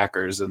all the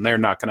hackers, and they're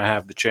not going to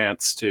have the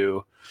chance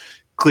to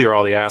clear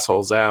all the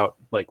assholes out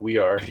like we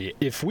are.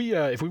 If we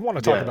want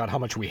to talk Yeah. about how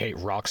much we hate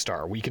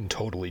Rockstar, we can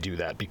totally do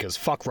that because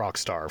fuck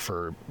Rockstar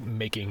for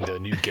making the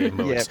new game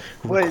modes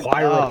but,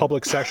 require a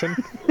public session.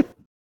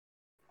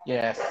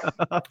 yes,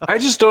 I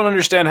just don't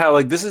understand how,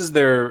 like, this is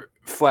their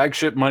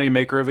flagship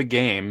moneymaker of a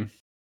game,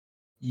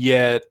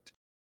 yet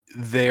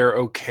they're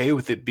okay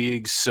with it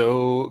being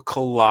so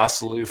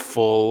colossally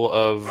full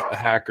of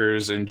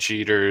hackers and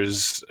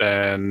cheaters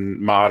and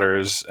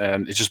modders,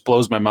 and it just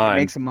blows my mind.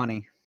 Make some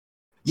money.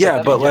 Yeah,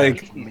 that's but the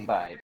like, PC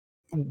side.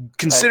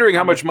 considering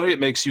how much money it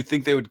makes, you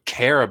think they would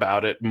care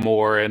about it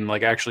more and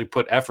like actually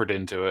put effort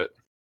into it.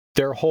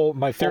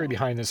 My theory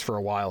behind this for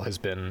a while has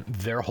been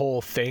their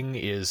whole thing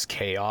is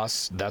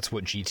chaos. That's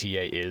what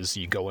GTA is.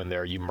 You go in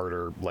there, you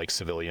murder like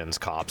civilians,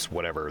 cops,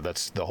 whatever.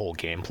 That's the whole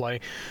gameplay.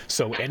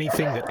 So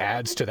anything that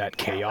adds to that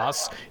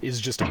chaos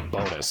is just a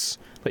bonus.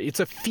 It's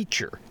a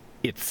feature.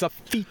 It's a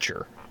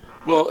feature.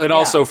 Well, and Yeah.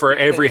 also for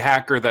every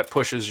hacker that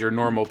pushes your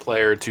normal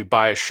player to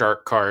buy a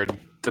shark card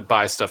to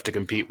buy stuff to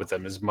compete with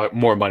them is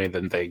more money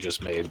than they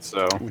just made.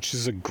 So Which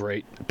is a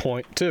great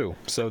point too.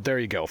 So there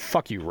you go.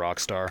 Fuck you,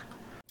 Rockstar.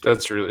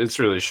 it's really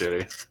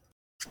shitty.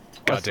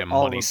 Goddamn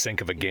all money of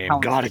sink of a game.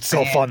 countless God, it's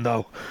so fans. fun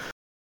though.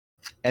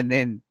 And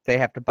then they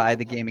have to buy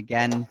the game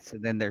again, so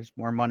then there's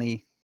more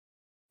money.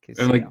 'Cause,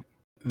 And like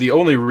the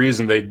only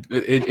reason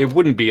it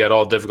wouldn't be at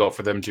all difficult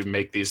for them to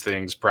make these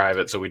things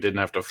private, so we didn't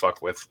have to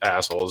fuck with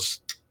assholes.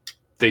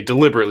 They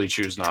deliberately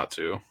choose not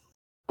to.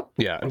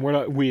 Yeah, and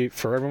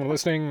for everyone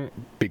listening,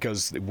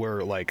 because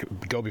we're like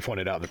Gobi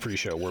pointed out in the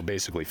pre-show, we're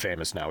basically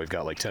famous now. We've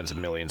got like tens of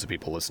millions of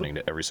people listening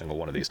to every single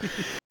one of these.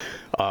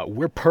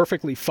 We're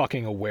perfectly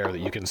fucking aware that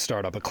you can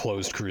start up a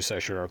closed crew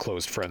session or a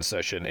closed friend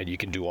session and you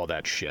can do all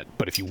that shit.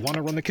 But if you want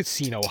to run the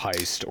casino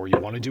heist, or you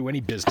want to do any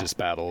business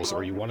battles,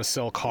 or you want to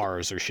sell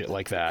cars or shit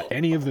like that,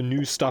 any of the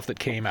new stuff that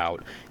came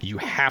out, you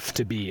have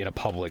to be in a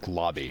public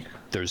lobby.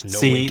 There's no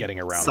way getting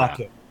around suck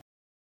that. it.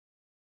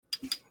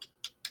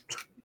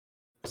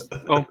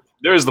 Well,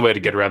 there is the way to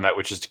get around that,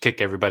 which is to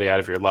kick everybody out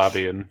of your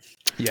lobby and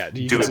Yeah,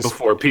 you do can it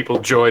before people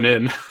join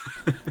in.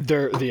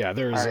 There's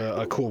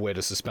Alright, a cool way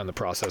to suspend the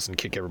process and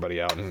kick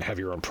everybody out and have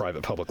your own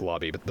private public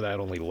lobby, but that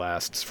only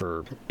lasts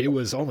for. It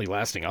was only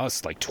lasting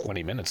us like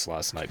 20 minutes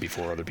last night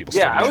before other people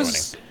Yeah, started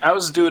joining. I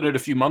was doing it a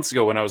few months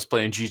ago when I was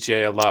playing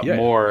GTA a lot Yeah,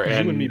 more, you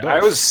and me and both. I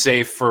was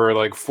safe for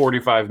like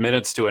 45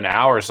 minutes to an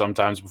hour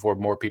sometimes before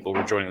more people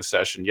were joining the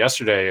session.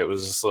 Yesterday, it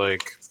was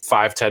like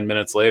 5-10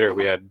 minutes later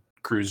we had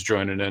crews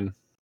joining in.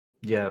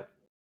 Yeah.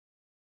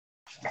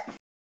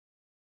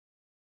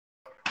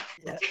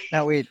 Yeah.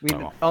 Now we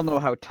Oh. all know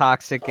how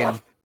toxic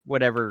and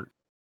whatever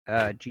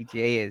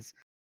GTA is.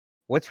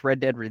 What's Red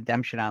Dead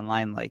Redemption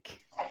Online like?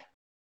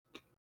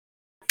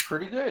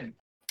 pretty good.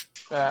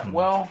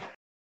 Well,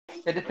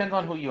 it depends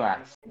on who you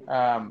ask.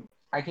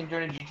 I can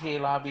join a GTA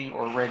lobby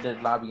or Red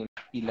Dead lobby and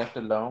be left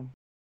alone.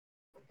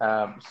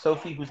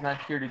 Sophie, who's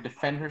not here to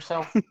defend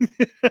herself.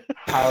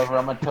 However,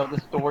 I'm gonna tell the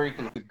story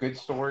because it's a good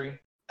story.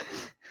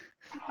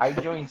 I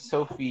joined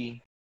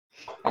Sophie,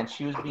 and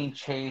she was being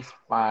chased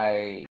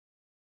by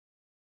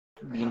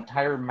the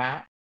entire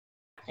map.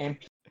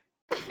 MP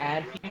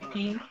and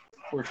PP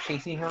were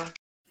chasing her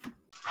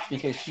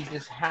because she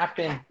just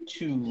happened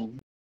to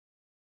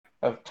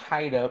have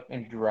tied up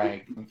and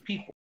dragged some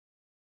people.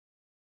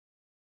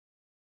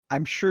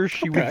 I'm sure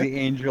she was Okay. the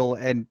angel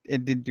and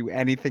didn't do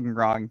anything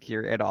wrong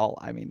here at all.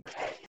 I mean,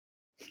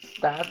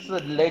 That's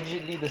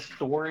allegedly the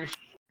story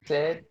she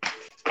said,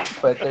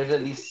 but there's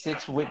at least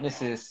 6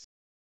 witnesses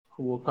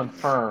who will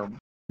confirm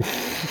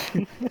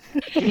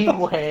she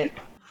went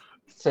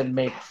to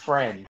make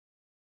friends.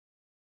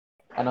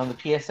 And on the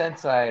PSN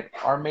side,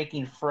 our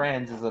making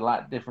friends is a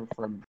lot different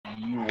from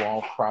you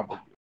all probably.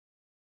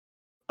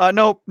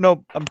 no,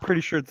 I'm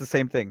pretty sure it's the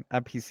same thing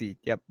on PC.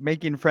 Yep,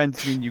 making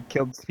friends mean you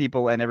killed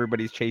people and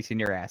everybody's chasing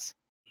your ass.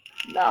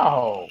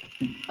 No.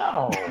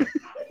 That's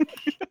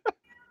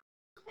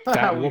That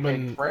how we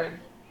woman- make friends.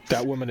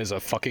 That woman is a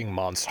fucking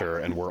monster,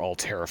 and we're all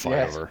terrified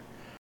Yes. of her.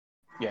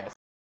 Yes.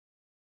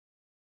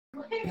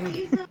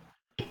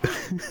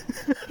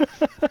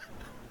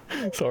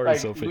 Sorry, Like,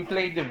 Sophie. we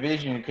play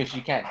Division because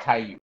she can't tie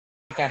you.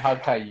 She can't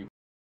hog tie you.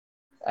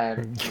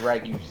 And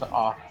drag you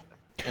off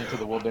into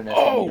the wilderness.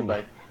 Oh! And you're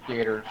like,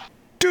 gators.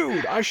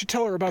 Dude, I should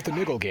tell her about the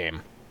Niggle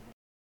game.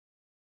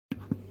 Oh,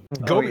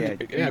 Gobi, yeah.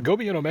 yeah,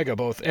 Gobi and Omega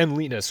both, and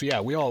Linus.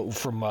 Yeah, we all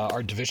from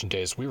our Division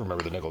days. We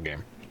remember the Niggle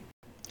game.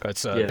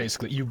 It's Yeah.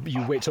 basically you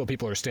wait till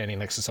people are standing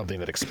next to something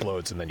that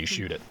explodes and then you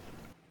shoot it.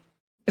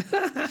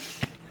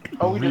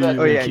 Oh, we do that.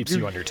 Oh, yeah, keeps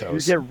you on your You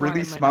toes. get Why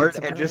really am I not smart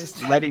at just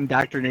surprised? letting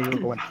Dr. Nagel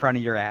go in front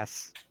of your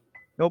ass.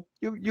 Nope,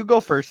 you go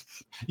first.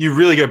 You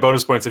really get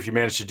bonus points if you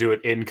manage to do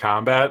it in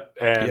combat,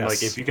 and Yes.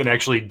 like if you can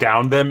actually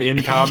down them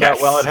in combat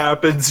Yes. while it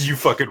happens, you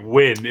fucking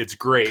win. It's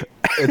great.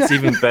 It's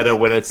even better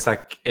when it's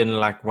like in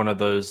like one of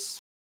those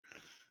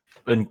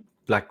in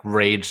like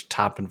rage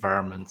type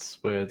environments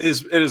where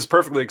it's, It is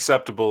perfectly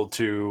acceptable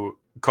to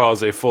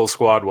cause a full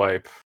squad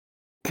wipe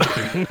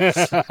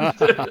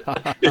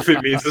if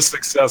it means a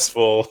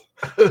successful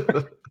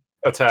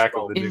attack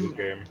of the In- new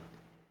game.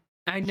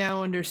 I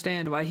now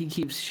understand why he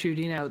keeps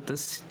shooting out the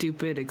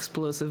stupid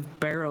explosive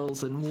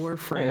barrels in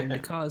Warframe to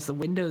cause the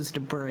windows to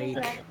break.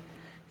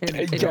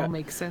 It Yeah. all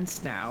makes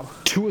sense now.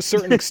 To a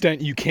certain extent,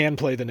 you can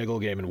play the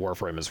Niggle game in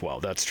Warframe as well.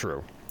 That's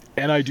true,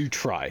 and I do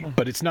try,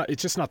 but it's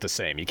just not the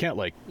same. You can't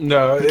like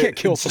No, You can't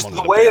kill it's just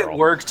someone the with a way barrel. it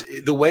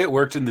worked. The way it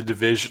worked in the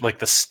Division, like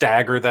the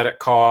stagger that it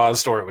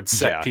caused, or it would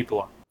set Yeah. people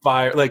on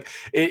fire. Like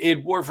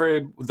it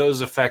Warframe,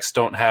 those effects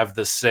don't have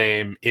the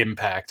same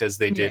impact as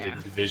they did Yeah.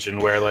 in Division,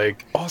 where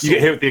like Also- you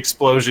get hit with the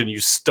explosion, you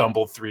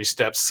stumble 3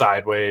 steps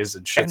sideways,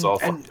 and shit's all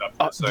fucked up.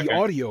 For a the second.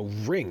 audio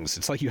rings.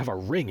 It's like you have a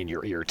ring in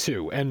your ear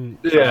too. And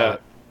Yeah.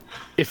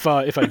 if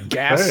a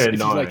gas, Very if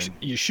you like annoying.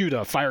 you shoot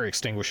a fire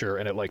extinguisher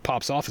and it like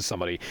pops off at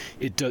somebody,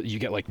 you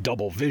get like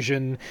double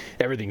vision.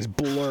 Everything's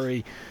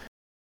blurry.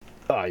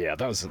 Oh yeah,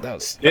 that was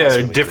Yeah,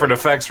 really different great.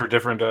 effects for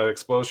different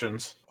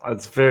explosions.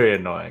 it's very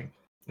annoying.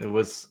 It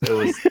was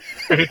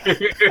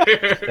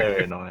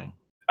very annoying.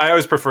 I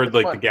always preferred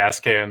like the Fun. gas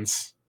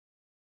cans.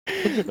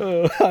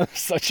 I'm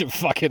such a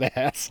fucking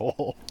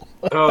asshole.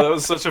 Oh, that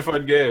was such a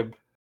fun game.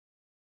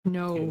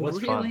 No, It was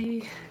fun.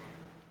 really?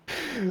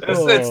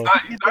 It's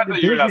not that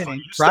you're an asshole.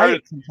 You Try started,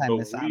 it sometime,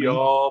 but Masami. we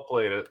all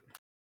played it.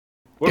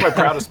 One of my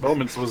proudest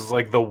moments was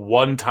like the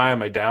one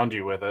time I downed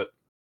you with it.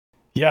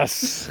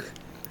 Yes.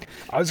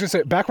 I was gonna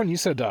say back when you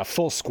said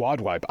full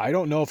squad wipe. I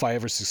don't know if I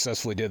ever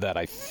successfully did that.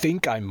 I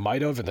think I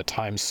might have in the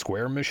Times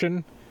Square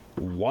mission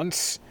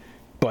once,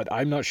 but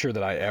I'm not sure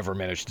that I ever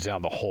managed to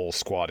down the whole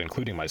squad,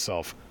 including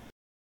myself.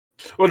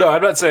 Well, no,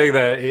 I'm not saying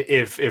that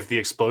if the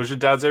explosion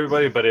downs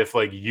everybody, but if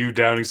like you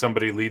downing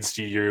somebody leads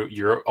to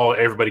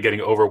everybody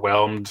getting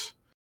overwhelmed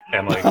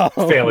and like Oh.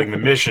 failing the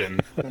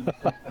mission,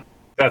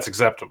 that's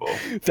acceptable.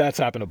 That's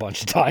happened a bunch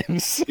of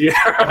times.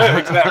 Yeah,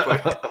 exactly.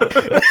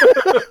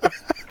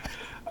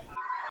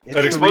 It's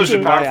An the explosion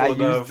reason why I powerful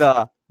enough. use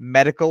the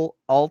medical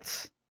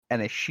alt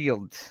and a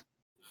shield.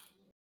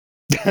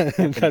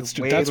 That's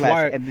true. Way That's less,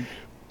 why. and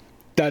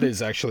That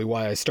is actually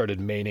why I started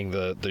maining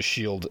the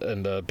shield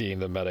and being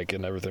the medic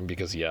and everything,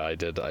 because yeah, I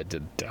did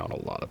down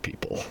a lot of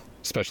people,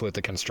 especially at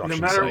the construction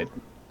matter- site.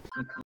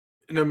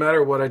 No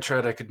matter what I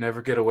tried, I could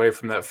never get away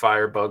from that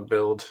firebug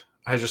build.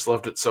 I just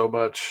loved it so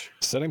much.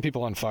 Setting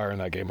people on fire in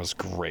that game was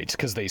great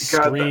because they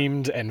God,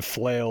 screamed and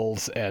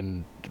flailed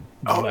and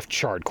left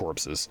charred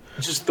corpses.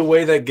 Just the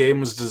way that game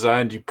was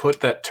designed, you put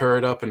that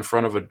turret up in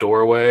front of a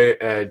doorway,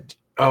 and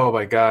oh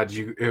my god,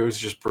 it was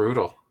just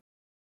brutal.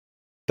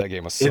 That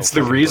game was so It's the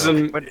fucking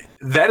reason broke.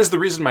 that is the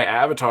reason my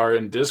avatar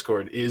in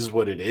Discord is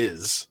what it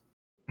is.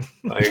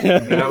 Like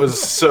that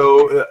was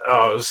so it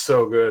was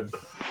so good.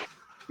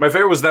 My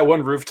favorite was that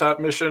one rooftop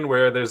mission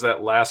where there's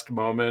that last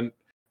moment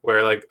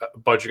where like a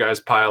bunch of guys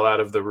pile out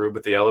of the room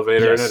with the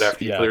elevator in Yes, it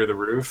after you yeah. clear the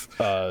roof.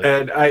 Uh,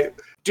 And I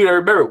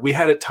remember we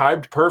had it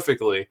timed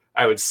perfectly.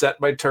 I would set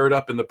my turret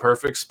up in the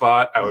perfect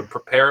spot. I would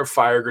prepare a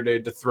fire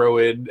grenade to throw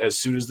in as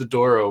soon as the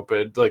door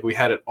opened. Like we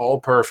had it all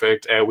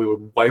perfect, and we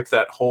would wipe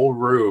that whole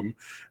room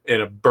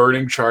in a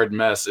burning charred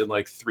mess in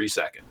like 3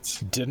 seconds.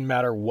 didn't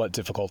matter what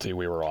difficulty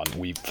we were on.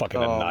 We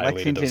fucking annihilated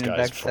Lexington those and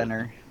guys. Beck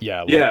Center.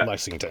 Yeah, Yeah.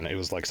 Lexington. It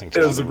was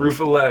Lexington. It was the roof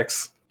of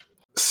Lex.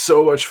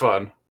 So much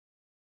fun.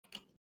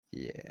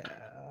 Yeah.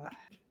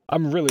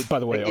 I'm really, by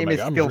the way, The game is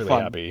Omega, I'm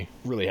still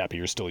really happy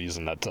you're still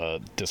using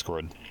that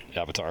Discord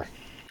avatar.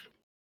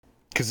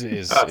 Because it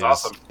is, That's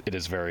awesome. It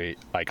is very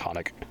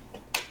iconic.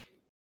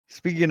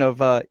 Speaking of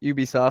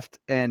Ubisoft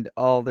and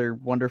all their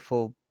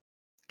wonderful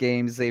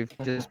games they've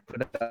just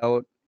put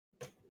out,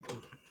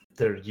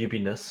 Their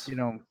Ubiness.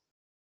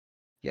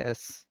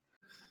 yes,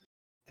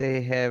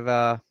 they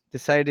have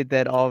decided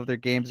that all of their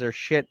games are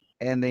shit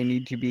and they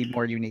need to be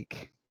more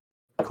unique.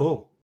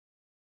 Cool.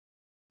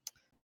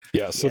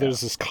 Yeah, so Yeah.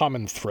 there's this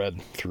common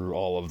thread through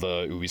all of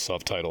the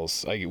Ubisoft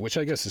titles, which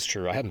I guess is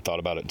true. I hadn't thought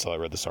about it until I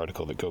read this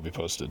article that Kobe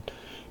posted.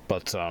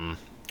 But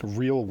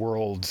real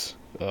world,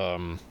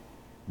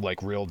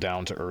 like real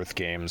down-to-earth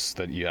games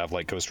that you have,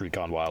 like Ghost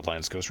Recon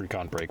Wildlands, Ghost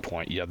Recon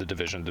Breakpoint, you have The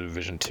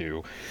Division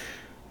 2,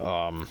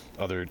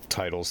 other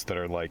titles that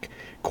are like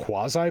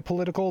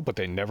quasi-political, but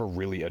they never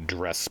really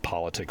address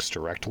politics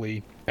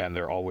directly, and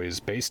they're always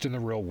based in the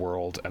real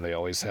world, and they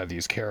always have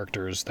these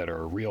characters that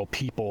are real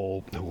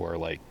people who are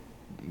like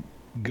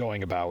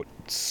going about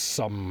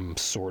some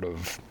sort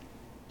of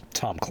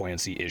Tom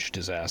Clancy-ish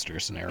disaster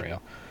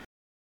scenario.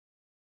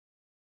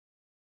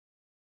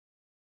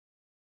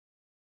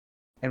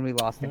 And we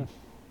lost him.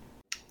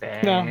 No,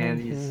 And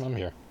he's... I'm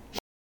here.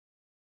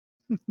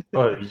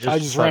 Oh, you I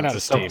just ran out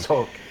of steam.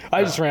 Talk.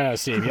 I just ran out of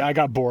steam. Yeah, I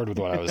got bored with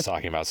what I was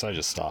talking about, so I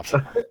just stopped.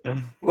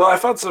 Well, I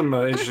found some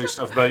interesting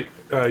stuff about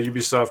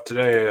Ubisoft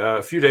today.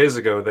 A few days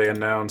ago, they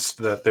announced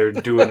that they're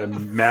doing a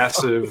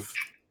massive.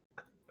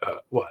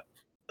 What?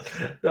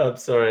 No, I'm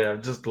sorry.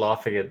 I'm just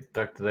laughing at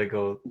Dr.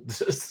 Lego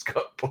just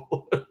got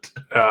bored.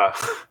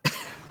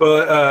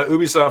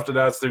 Ubisoft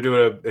announced they're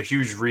doing a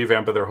huge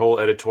revamp of their whole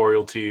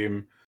editorial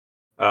team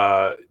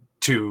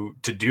to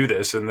do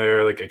this, and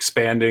they're like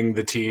expanding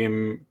the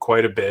team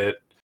quite a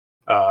bit.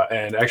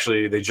 And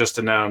actually, they just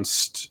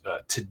announced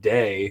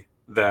today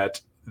that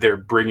they're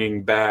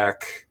bringing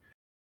back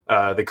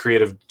the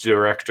creative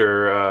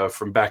director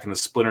from back in the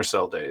Splinter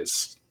Cell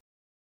days.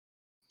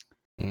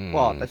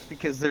 Well, that's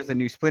because there's a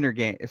new Splinter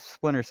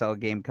Cell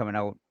game coming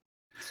out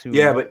soon.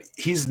 Yeah, but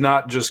he's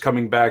not just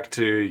coming back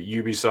to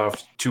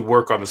Ubisoft to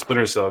work on the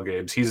Splinter Cell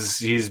games.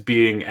 He's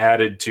being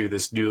added to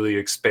this newly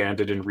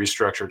expanded and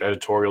restructured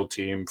editorial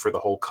team for the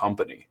whole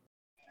company.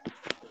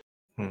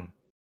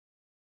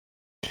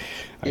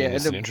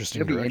 It's an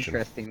interesting it'll be direction.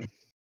 interesting.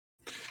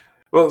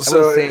 Well, will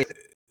so say-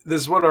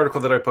 there's one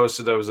article that I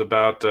posted that was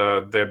about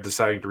them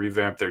deciding to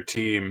revamp their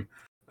team.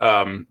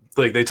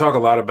 Like they talk a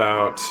lot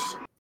about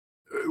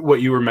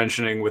what you were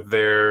mentioning with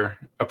their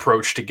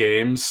approach to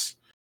games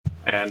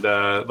and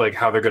like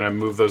how they're going to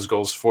move those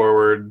goals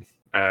forward,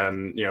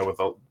 and with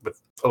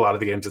a lot of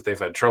the games that they've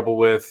had trouble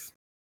with.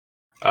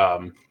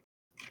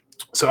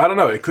 So I don't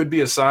know. It could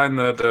be a sign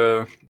that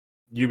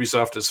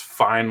Ubisoft is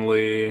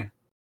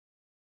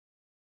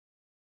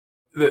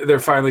they're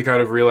finally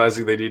kind of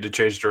realizing they need to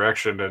change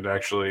direction and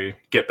actually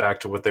get back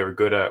to what they were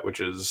good at, which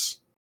is,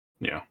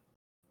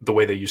 the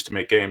way they used to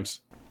make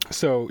games.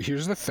 So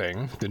here's the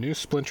thing: the new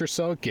Splinter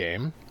Cell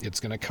game, it's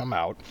going to come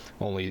out.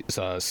 Only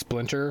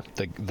Splinter,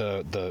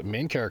 the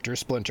main character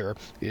Splinter,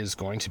 is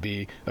going to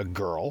be a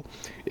girl.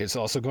 It's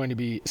also going to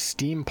be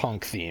steampunk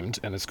themed,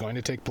 and it's going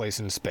to take place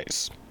in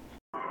space.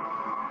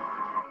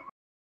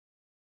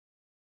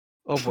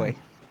 Oh boy.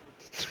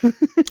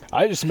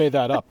 I just made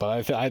that up,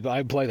 but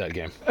I play that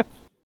game.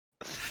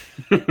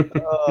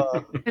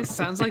 It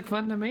sounds like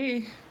fun to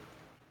me.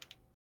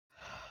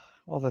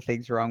 All the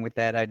things wrong with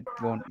that, I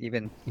won't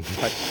even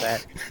touch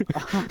that.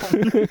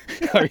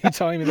 Are you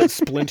telling me that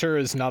Splinter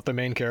is not the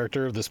main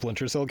character of the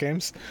Splinter Cell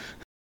games?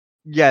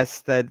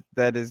 Yes, that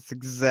is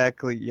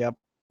exactly. Yep.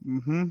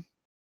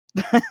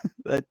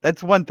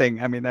 That's one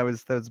thing. I mean, that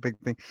was a big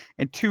thing.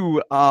 And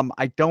two,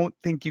 I don't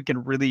think you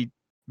can really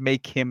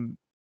make him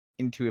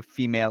into a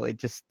female.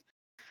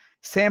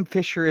 Sam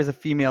Fisher as a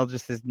female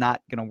just is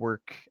not gonna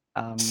work.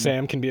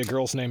 Sam can be a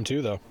girl's name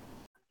too, though.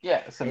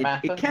 Yeah,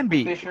 Samantha it can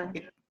be. Fisher.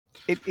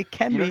 It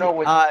can You be. don't know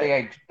what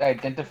they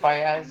identify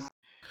as?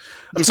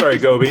 I'm sorry,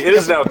 Gobi. It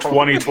is now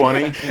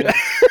 2020.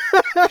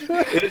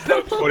 It is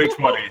now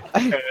 2020,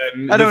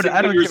 and I don't. the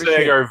I don't things give a you're saying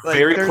shit. are Like,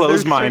 very there's certain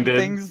close-minded.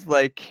 things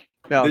like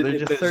no, It- there's it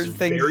just is certain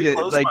things very that, like,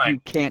 you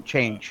close-minded. can't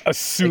change.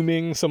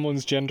 Assuming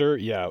someone's gender,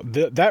 yeah,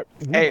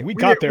 Hey, we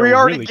got there we're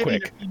already really getting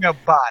quick. a female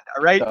Bond.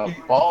 All right, The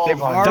balls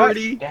they've on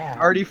already that.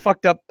 already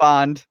fucked up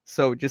Bond,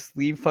 so just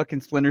leave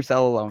fucking Splinter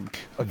Cell alone.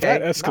 Okay.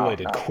 That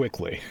escalated No.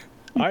 quickly.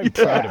 I'm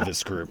proud of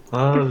this group.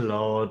 Oh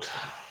Lord.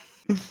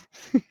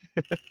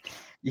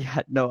 Yeah,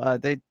 no,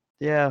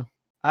 yeah,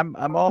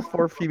 I'm all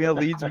for female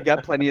leads. We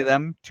got plenty of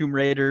them. Tomb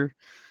Raider,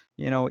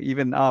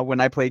 even when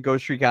I play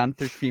Ghost Recon,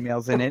 there's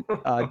females in it.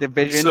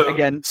 Division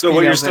again. So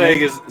what you're females in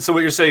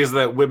it. saying is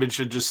that women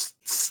should just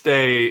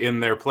stay in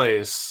their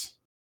place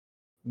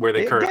where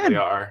they currently Again.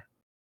 are.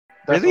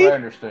 That's Really? what I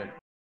understood.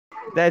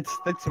 That's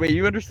the way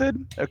you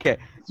understood. Okay.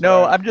 That's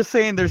No, what I I'm just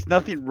saying there's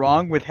nothing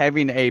wrong with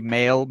having a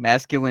male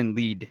masculine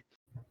lead.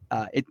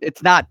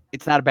 It's not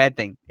a bad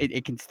thing.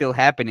 It can still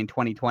happen in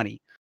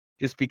 2020.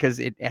 Just because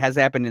it has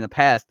happened in the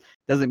past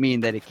doesn't mean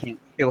that it can't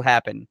still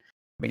happen.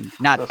 I mean,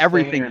 not So stay in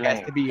everything your has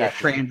lane. to be a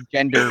Gotcha.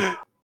 transgender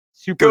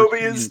super. Gobi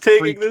is taking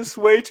freak. this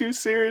way too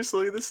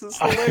seriously. This is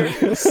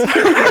hilarious.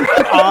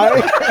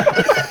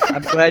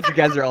 I'm glad you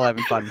guys are all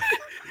having fun.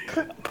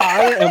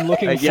 I am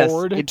looking Yes,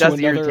 forward it to does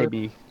another irritate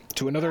me.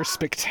 to another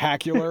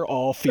spectacular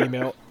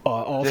all-female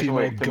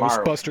wait,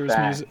 tomorrow.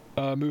 Ghostbusters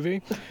Back.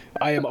 movie.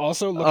 I am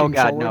also Oh looking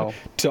God, forward no.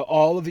 to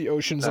all of the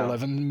Ocean's No.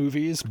 11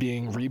 movies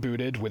being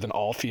rebooted with an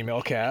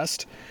all-female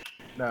cast.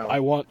 No. I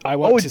want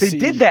Oh, to they see.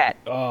 did that.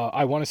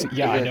 I want to see.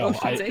 Yeah, I know.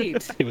 Ocean's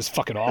 8. It was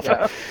fucking awful.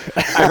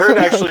 I heard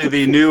actually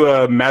the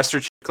new Master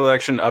Chief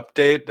Collection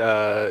update.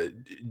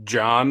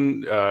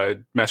 John,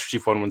 Master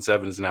Chief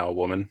 117 is now a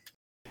woman.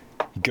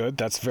 Good.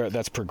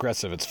 That's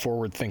progressive. It's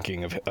forward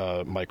thinking of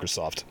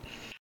Microsoft.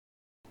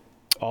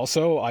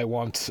 Also, I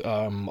want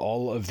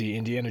all of the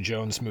Indiana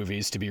Jones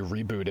movies to be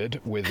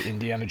rebooted with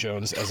Indiana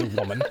Jones as a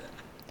woman.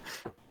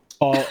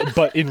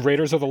 But in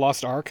Raiders of the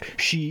Lost Ark,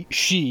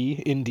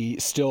 Indy,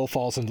 still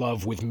falls in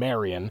love with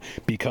Marion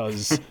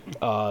because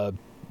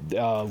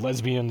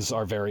lesbians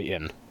are very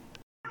in.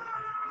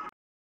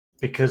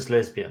 Because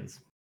lesbians.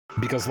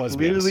 Because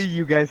lesbians. Clearly,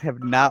 you guys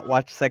have not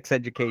watched Sex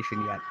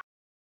Education yet.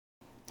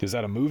 Is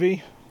that a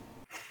movie?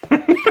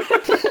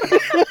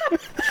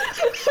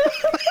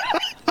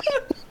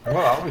 What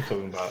are we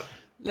talking about?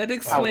 That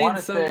explains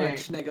wanna so say-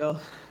 much, Nego.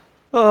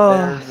 Oh,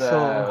 There's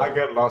I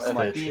got lost in a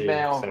that shit,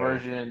 female sorry.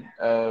 version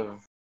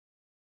of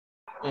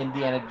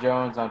Indiana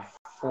Jones on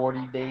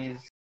 40 Days.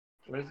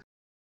 What is it?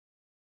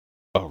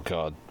 Oh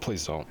God!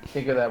 Please don't.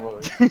 Think of that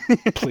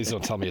movie. Please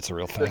don't tell me it's a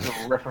real thing.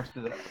 There's a reference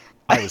to that.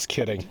 I was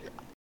kidding.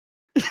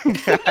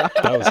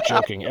 I was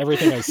joking.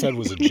 Everything I said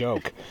was a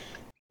joke.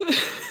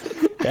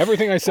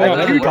 Everything I say on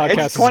Dude, every it's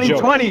podcast It's is a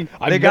joke. 2020.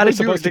 I'm They gotta never do.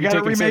 supposed to They be gotta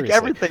taken remake seriously.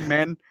 everything,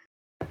 man.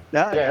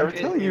 Yeah, I'm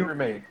everything telling you you.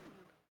 remade.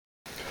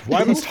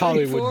 Why must 2024,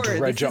 Hollywood this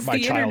dredge is up my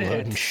the childhood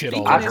internet. and shit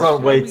Speaking all I of over?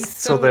 can't wait Chloe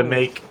till they Sove.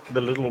 make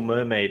The Little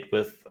Mermaid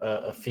with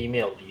a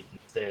female lead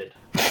instead.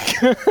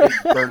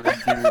 Burly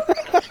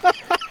dude.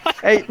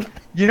 Hey,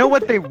 you know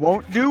what they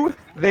won't do?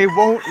 They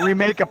won't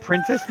remake a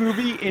princess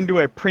movie into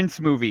a prince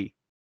movie.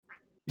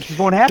 It just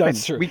won't happen.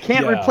 That's true. We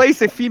can't Yeah.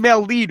 replace a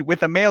female lead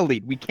with a male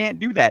lead. We can't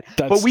do that.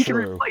 But That's we can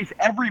true. replace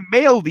every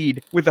male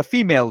lead with a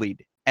female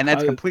lead, and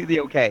that's I- completely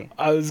okay.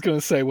 I was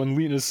gonna say when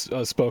Linus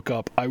spoke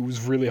up, I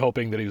was really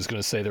hoping that he was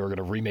gonna say they were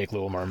gonna remake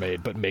Little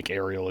Mermaid, but make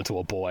Ariel into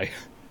a boy.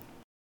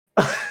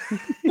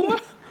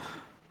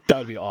 That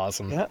would be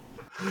awesome. Yeah.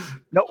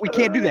 No, we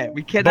can't do that.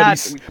 We But,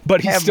 cannot.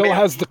 but he have still male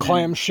has the leads and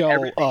clamshell.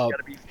 everything's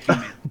gotta be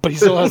female. But he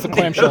still has the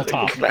clamshell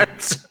top.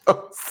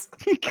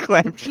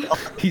 Clamshell.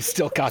 He's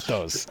still got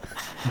those,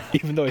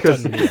 even though it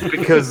doesn't. Need it.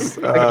 Because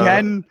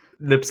Again,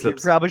 Lip you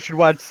slips. probably should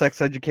watch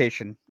Sex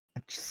Education.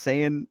 I'm just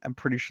saying. I'm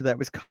pretty sure that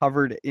was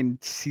covered in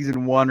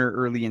season 1 or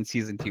early in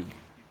season 2.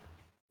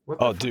 What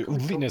the Oh, fuck dude, are we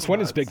Linus, talking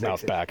when is about? Big Sex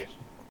Mouth back?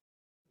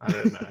 I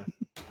don't know.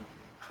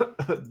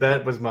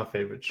 That was my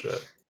favorite show.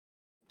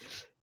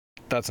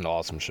 That's an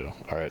awesome show.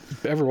 All right,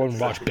 everyone,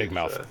 watch Big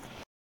Mouth. Show.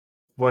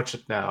 Watch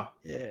it now.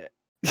 Yeah.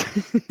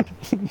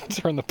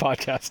 Turn the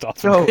podcast off.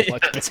 So- and go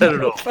watch Big Turn it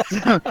Mouth. off.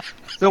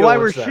 So Go while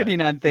we're watch that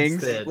shitting on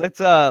things, instead.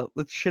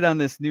 let's shit on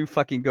this new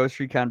fucking Ghost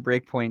Recon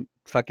Breakpoint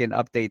fucking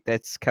update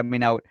that's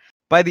coming out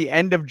by the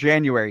end of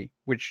January,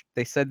 which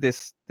they said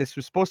this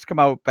was supposed to come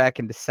out back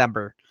in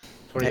December.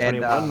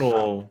 2021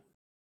 or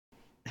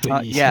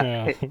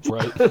Yeah.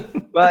 right.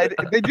 But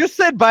they just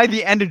said by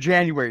the end of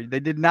January. They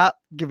did not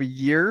give a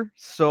year,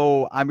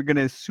 so I'm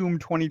gonna assume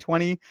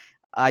 2020.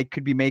 I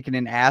could be making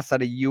an ass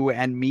out of you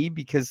and me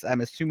because I'm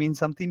assuming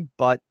something,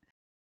 but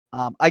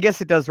I guess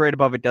it does right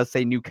above it does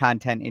say new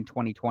content in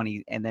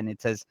 2020, and then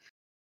it says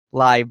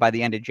live by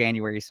the end of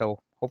January. So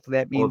hopefully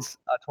that Well- means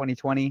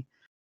 2020.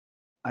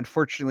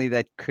 Unfortunately,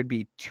 that could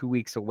be 2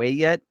 weeks away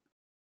yet.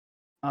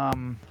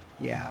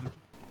 Yeah.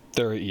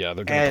 They're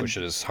gonna And- push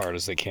it as hard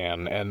as they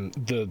can, and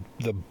the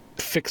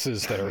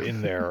fixes that are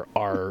in there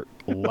are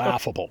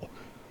laughable.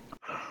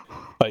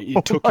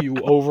 It took you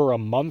over a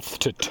month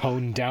to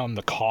tone down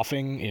the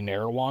coughing in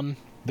Erewhon.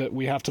 that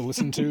we have to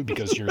listen to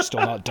because you're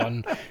still not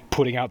done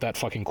putting out that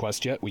fucking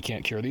quest yet. We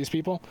can't cure these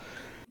people.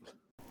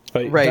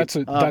 But Right,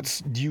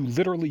 that's you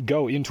literally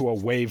go into a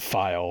wave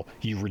file,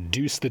 you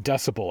reduce the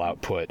decibel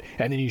output,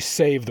 and then you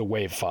save the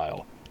wave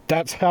file.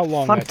 That's how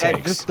long Fuck that that.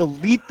 takes. Just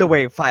delete the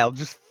wave file.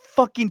 Just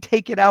fucking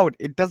take it out.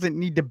 It doesn't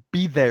need to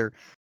be there.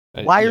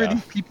 Why are Yeah.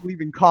 these people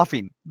even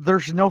coughing?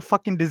 There's no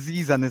fucking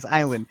disease on this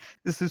island.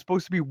 This is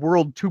supposed to be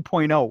World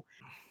 2.0.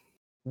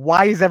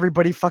 Why is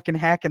everybody fucking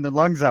hacking their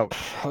lungs out?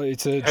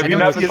 It's a Have I you don't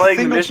not see been a playing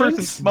the single person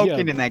missions?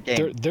 smoking Yeah, in that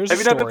game. there's Have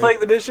a you not been story. playing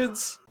the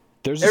missions?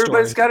 There's a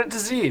Everybody's story. got a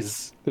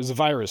disease. There's a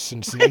virus,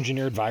 and it's an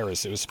engineered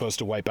virus. It was supposed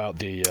to wipe out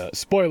the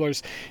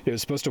spoilers. It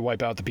was supposed to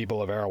wipe out the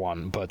people of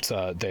Erewhon, but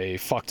they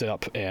fucked it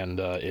up, and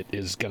it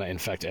is gonna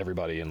infect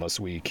everybody unless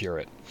we cure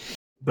it.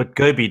 But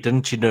Gobi,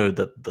 didn't you know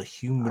that the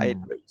human I-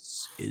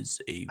 race is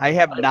a I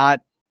have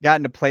not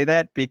gotten to play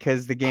that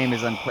because the game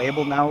is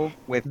unplayable now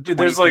with Dude, 20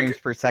 there's like- frames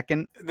per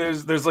second.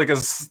 There's like a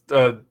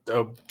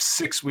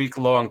 6-week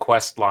long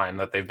quest line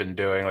that they've been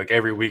doing. Like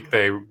every week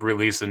they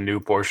release a new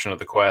portion of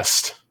the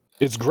quest.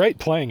 It's great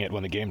playing it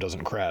when the game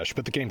doesn't crash,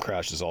 but the game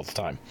crashes all the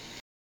time.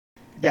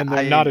 Yeah, And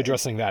they're not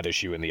addressing that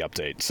issue in the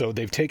update. So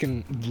they've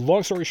taken,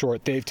 long story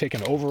short, they've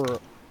taken over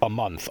a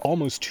month,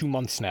 almost 2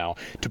 months now,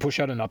 to push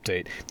out an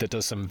update that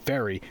does some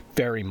very,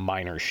 very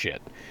minor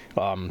shit.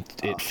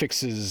 It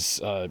fixes,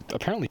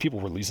 apparently people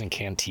were losing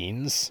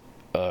canteens,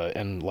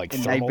 and like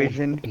And thermal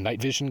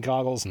night vision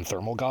goggles and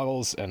thermal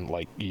goggles, and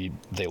like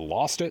they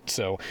lost it,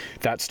 so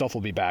that stuff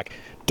will be back.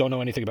 Don't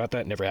know anything about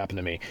that, never happened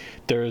to me.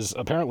 There's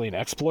apparently an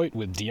exploit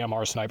with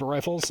DMR sniper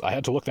rifles. I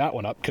had to look that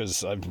one up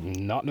because I've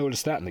not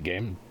noticed that in the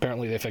game.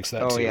 Apparently they fixed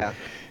that Oh, too. yeah.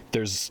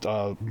 There's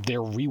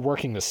they're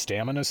reworking the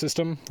stamina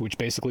system, which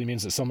basically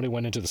means that somebody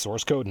went into the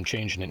source code and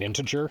changed an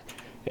integer,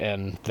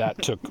 and that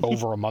took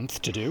over a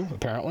month to do,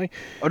 apparently.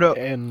 Oh, no.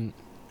 And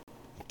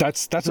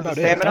that's The about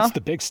it. stamina? That's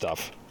the big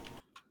stuff.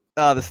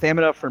 The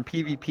stamina from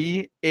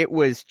PvP, it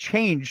was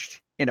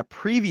changed in a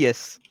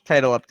previous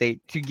title update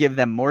to give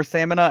them more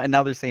stamina, and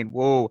now they're saying,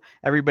 whoa,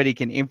 everybody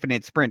can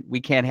infinite sprint. We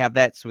can't have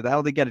that. So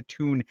now they got to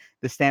tune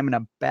the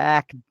stamina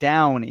back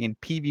down in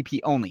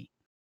PvP only.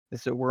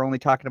 So we're only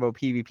talking about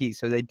PvP.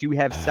 So they do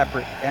have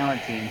separate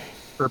balancing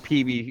for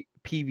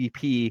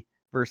PvP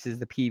versus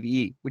the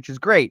PvE, which is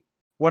great.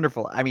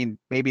 Wonderful. I mean,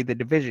 maybe the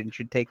Division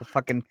should take a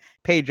fucking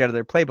page out of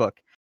their playbook.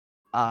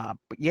 But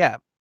yeah,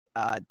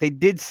 they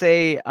did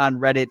say on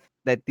Reddit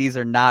that these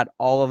are not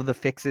all of the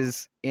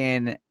fixes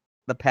in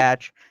the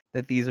patch,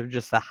 that these are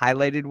just the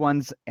highlighted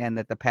ones, and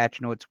that the patch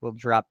notes will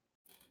drop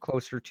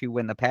closer to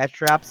when the patch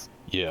drops.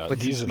 Yeah, But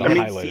these are since the we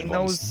haven't highlighted seen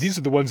ones. those, These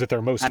are the ones that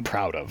they're most I'm-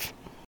 proud of.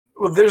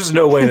 Well, there's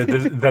no way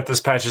that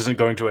this patch isn't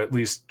going to at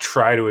least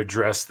try to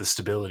address the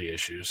stability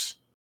issues.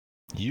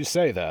 You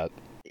say that.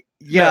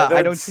 Yeah, I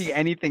don't that's- see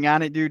anything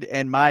on it, dude.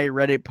 And my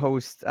Reddit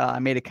post, I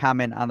made a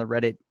comment on the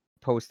Reddit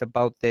post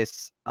about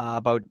this,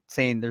 about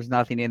saying there's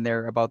nothing in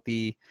there about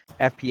the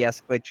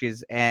FPS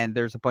glitches, and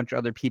there's a bunch of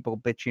other people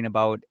bitching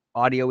about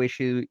audio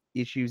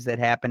issues that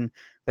happen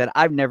that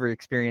I've never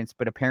experienced,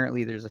 but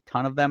apparently there's a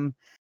ton of them.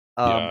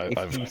 Yeah, If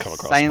I've you come across a bunch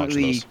of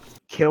silently those.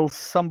 kill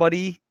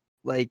somebody,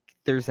 like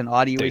there's an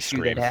audio They issue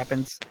scream. that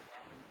happens.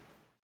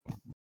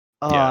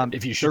 Yeah,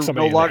 if you shoot they're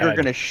somebody no in the longer head-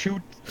 gonna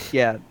shoot.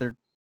 Yeah,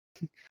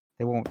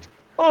 they won't.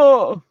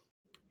 Oh,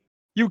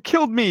 you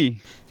killed me!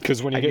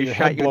 Because when you I get just your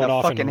shot head you in blown the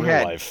off in fucking real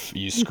head. life,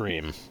 you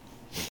scream.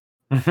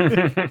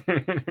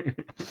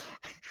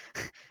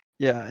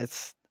 Yeah,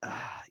 it's.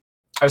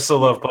 I still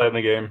love playing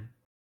the game.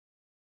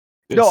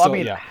 No, I Still-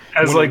 mean, yeah.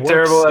 As When it like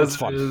terrible works, as it's it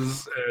fun.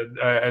 is,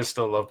 I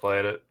still love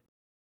playing it.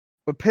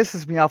 What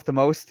pisses me off the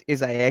most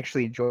is I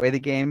actually enjoy the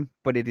game,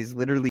 but it is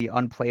literally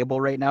unplayable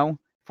right now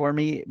for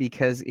me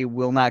because it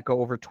will not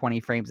go over 20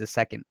 frames a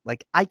second.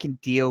 Like I can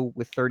deal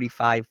with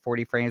 35,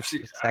 40 frames See,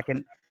 per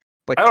second,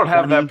 but I don't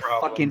have that 20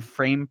 problem. fucking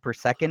frame per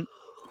second.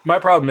 My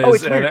problem Oh,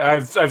 is, it's and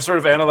weird. I've sort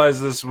of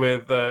analyzed this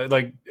with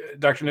like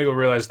Dr. Nigel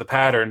realized the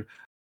pattern.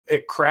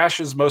 It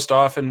crashes most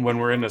often when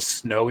we're in a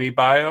snowy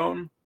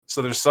biome.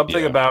 So there's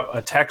something Yeah. about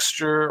a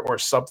texture or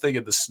something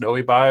in the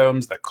snowy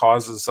biomes that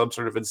causes some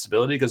sort of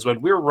instability. Because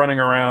when we're running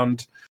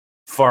around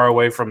far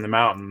away from the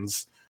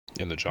mountains,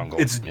 In the jungle.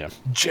 It's- yeah.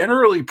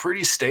 generally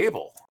pretty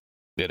stable.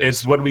 It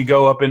It's is. when we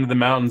go up into the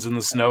mountains in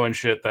the snow and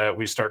shit that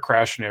we start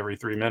crashing every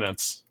 3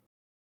 minutes.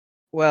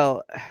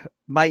 Well,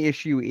 my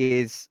issue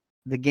is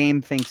the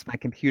game thinks my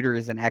computer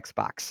is an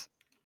Xbox.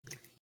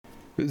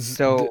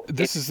 So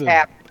This it's is the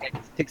capped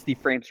at 60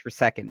 frames per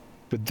second.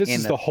 But this in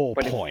is the- the whole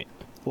but if- point.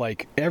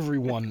 Like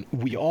everyone,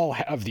 we all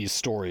have these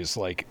stories.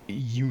 Like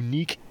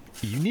unique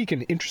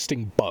and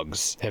interesting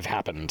bugs have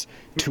happened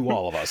to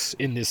all of us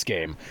in this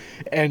game,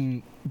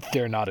 and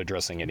they're not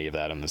addressing any of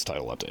that in this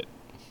title update.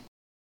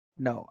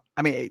 No,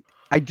 I mean,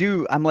 I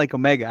do. I'm like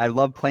Omega. I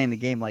love playing the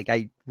game. Like,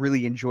 I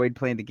really enjoyed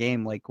playing the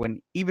game. Like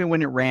even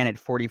when it ran at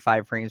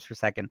 45 frames per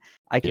second,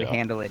 I could Yeah.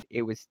 handle it.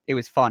 It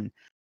was fun.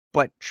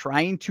 But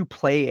trying to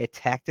play a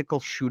tactical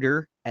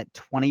shooter at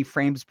 20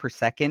 frames per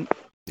second,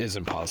 Is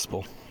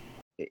impossible.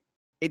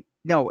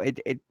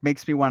 it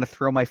makes me want to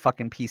throw my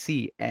fucking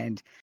PC.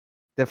 And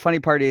the funny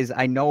part is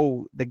I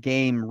know the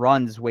game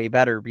runs way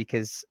better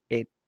because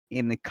it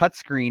in the cut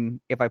screen,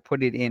 if I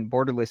put it in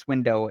borderless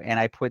window and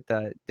I put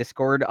the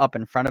Discord up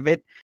in front of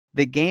it,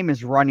 the game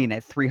is running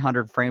at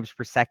 300 frames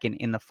per second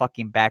in the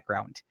fucking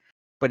background.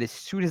 But as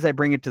soon as I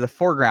bring it to the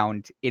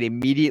foreground, it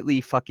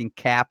immediately fucking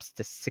caps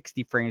to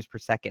 60 frames per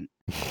second.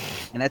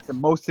 And that's the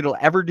most it'll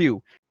ever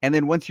do. And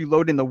then once you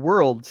load in the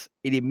worlds,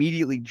 it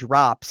immediately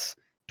drops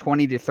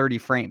 20 to 30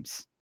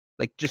 frames.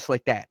 Like just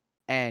like that.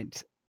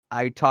 And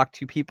I talked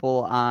to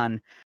people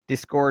on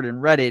Discord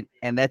and Reddit,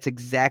 and that's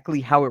exactly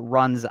how it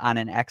runs on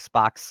an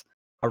Xbox,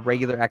 a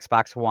regular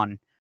Xbox One,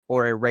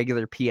 or a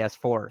regular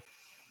PS4.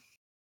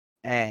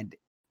 And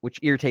which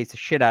irritates the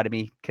shit out of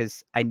me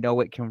because I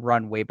know it can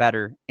run way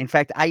better. In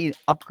fact, I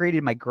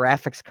upgraded my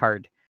graphics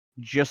card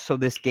just so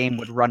this game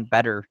would run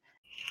better,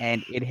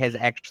 and it has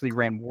actually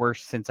ran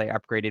worse since I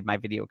upgraded my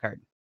video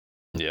card.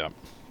 Yeah.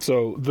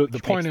 So the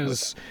point makes no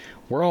is,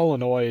 we're all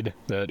annoyed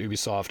that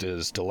Ubisoft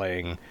is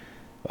delaying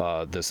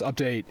this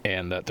update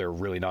and that they're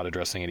really not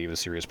addressing any of the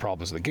serious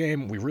problems of the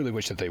game. We really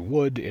wish that they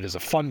would. It is a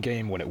fun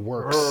game when it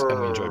works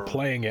and we enjoy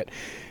playing it.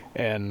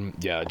 And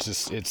yeah,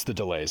 it's the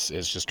delays.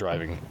 It's just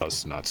driving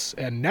us nuts.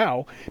 And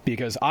now,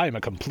 because I'm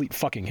a complete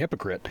fucking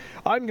hypocrite,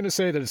 I'm going to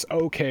say that it's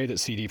okay that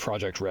CD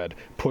Projekt Red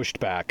pushed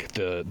back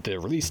the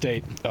release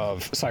date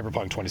of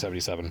Cyberpunk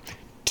 2077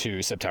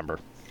 to September.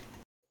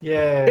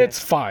 Yeah. It's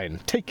fine.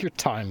 Take your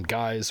time,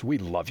 guys. We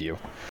love you.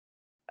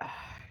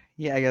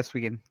 Yeah, I guess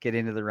we can get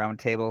into the round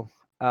table.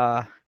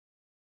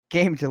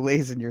 Game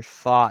delays and your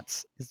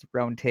thoughts is the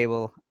round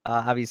table.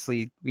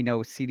 Obviously, we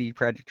know CD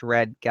Projekt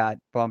Red got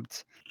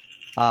bumped.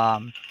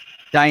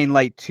 Dying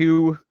Light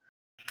 2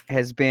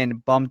 has been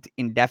bumped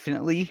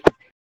indefinitely.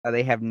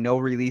 They have no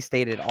release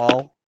date at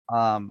all.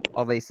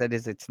 All they said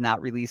is it's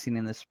not releasing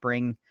in the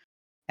spring.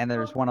 And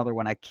there's one other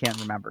one I can't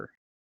remember.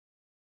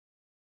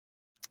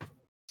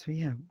 So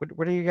yeah,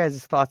 what are you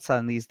guys' thoughts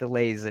on these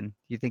delays? And do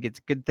you think it's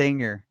a good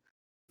thing or?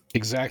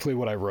 Exactly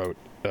what I wrote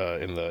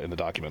in the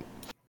document.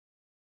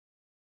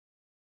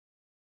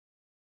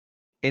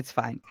 It's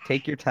fine.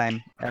 Take your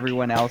time.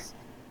 Everyone else,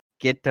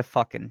 get to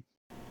fucking.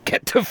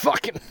 Get to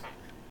fucking.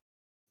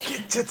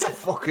 Get to the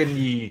fucking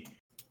you.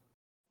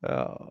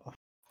 Oh,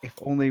 if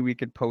only we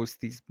could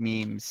post these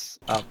memes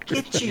up.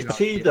 Get you know,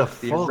 to the the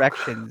fuck.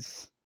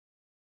 erections.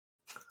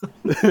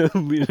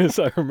 Linus,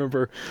 I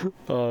remember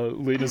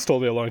Linus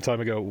told me a long time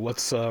ago,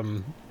 what's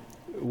Scottish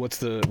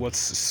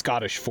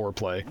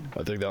foreplay?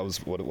 I think that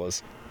was what it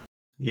was.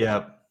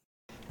 Yep.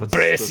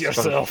 Brace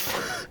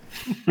yourself.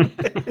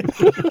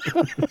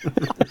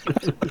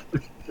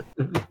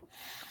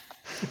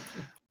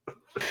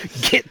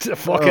 Get to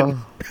fucking.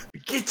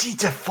 Get you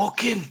to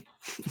fucking.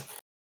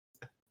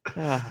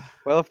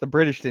 Well, if the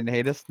British didn't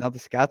hate us, now the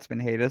Scotsmen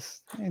hate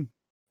us. Man,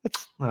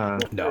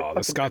 No,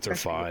 the Scots are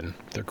fine.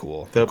 They're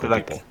cool. They'll Cool be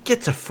like, people.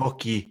 get to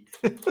fuck you.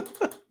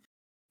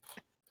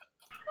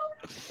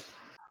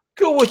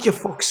 Go with your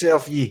fuck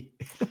self, ye.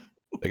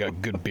 They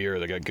got good beer.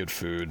 They got good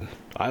food.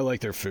 I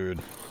like their food.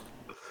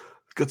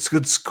 Got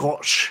good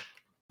scotch.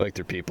 I like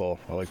their people.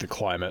 I like their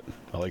climate.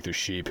 I like their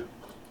sheep.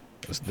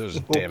 Those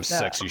damn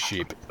sexy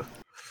sheep.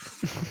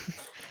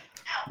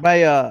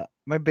 My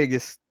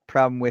biggest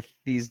problem with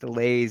these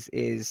delays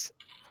is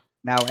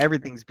now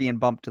everything's being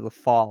bumped to the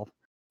fall,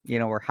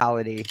 or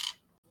holiday,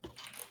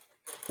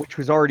 which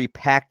was already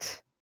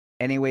packed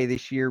anyway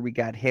this year. We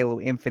got Halo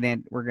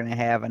Infinite. We're gonna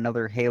have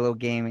another Halo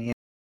game in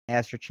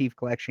Master Chief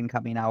Collection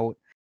coming out.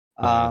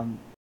 Now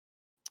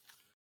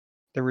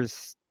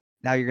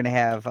you're gonna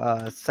have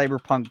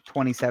Cyberpunk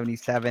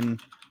 2077,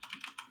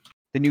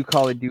 the new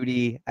Call of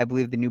Duty. I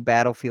believe the new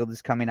Battlefield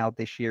is coming out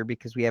this year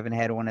because we haven't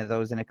had one of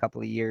those in a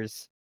couple of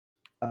years.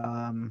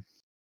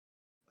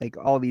 Like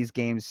all these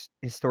games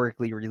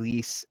historically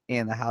release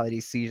in the holiday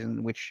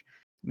season, which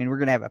we're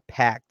gonna have a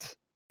packed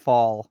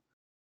fall.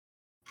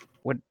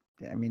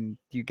 Do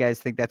you guys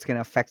think that's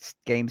gonna affect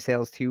game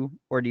sales too,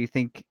 or do you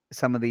think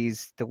some of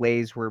these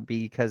delays were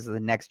because of the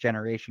next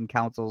generation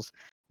consoles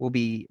will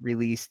be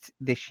released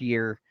this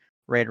year,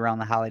 right around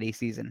the holiday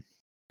season?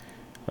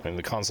 I mean,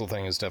 the console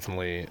thing is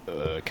definitely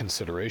a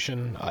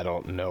consideration. I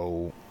don't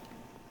know.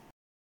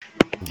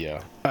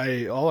 Yeah,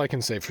 all I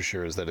can say for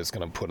sure is that it's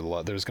going to put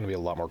there's going to be a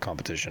lot more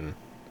competition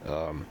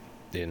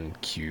in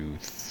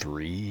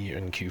Q3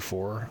 and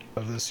Q4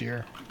 of this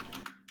year.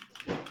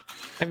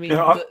 I mean,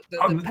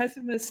 the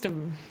pessimist.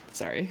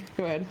 Sorry,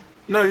 go ahead.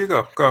 No, you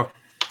go. Go.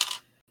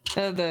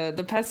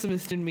 The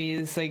pessimist in me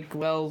is like,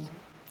 well,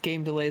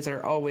 game delays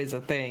are always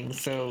a thing.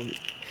 So,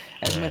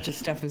 as much as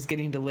stuff is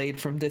getting delayed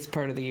from this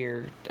part of the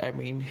year, I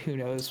mean, who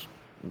knows?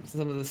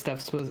 Some of the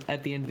stuff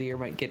at the end of the year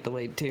might get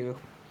delayed too,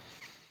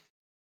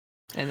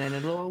 and then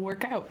it'll all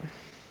work out.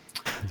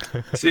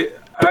 See,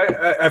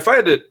 I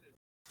find it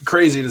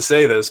crazy to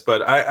say this,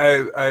 but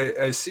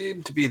I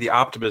seem to be the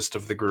optimist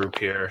of the group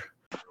here.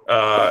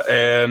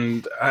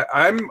 And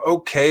I'm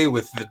okay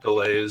with the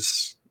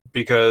delays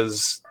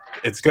because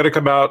it's going to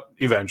come out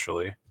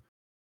eventually.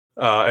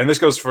 And this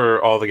goes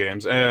for all the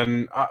games.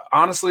 And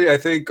honestly, I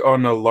think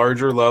on a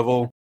larger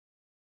level,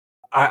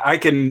 I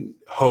can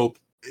hope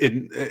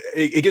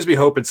it gives me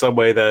hope in some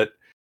way that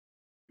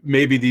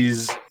maybe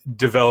these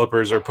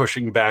developers are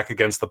pushing back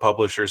against the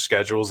publisher's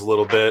schedules a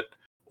little bit,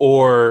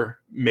 or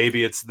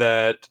maybe it's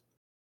that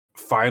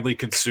finally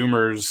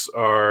consumers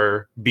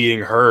are being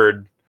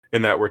heard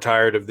and that we're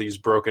tired of these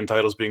broken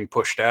titles being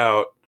pushed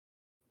out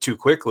too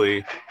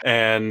quickly,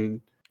 and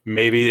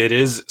maybe it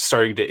is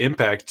starting to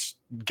impact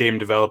game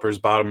developers'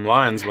 bottom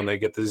lines when they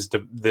get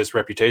this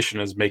reputation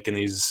as making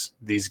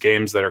these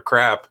games that are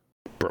crap,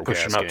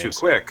 push them out too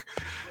quick.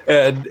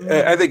 And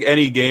I think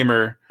any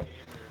gamer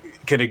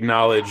can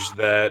acknowledge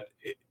that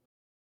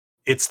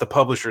it's the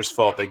publisher's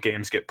fault that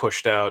games get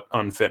pushed out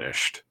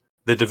unfinished.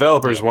 The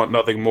developers want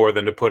nothing more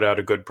than to put out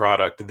a good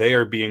product. They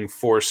are being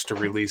forced to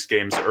release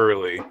games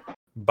early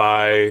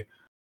by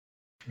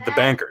the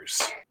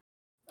bankers.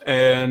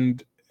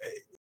 And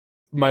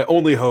my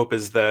only hope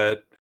is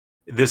that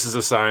this is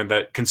a sign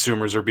that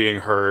consumers are being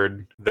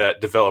heard,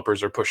 that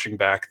developers are pushing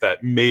back,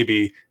 that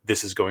maybe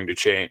this is going to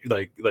change,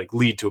 like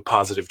lead to a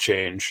positive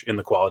change in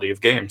the quality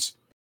of games.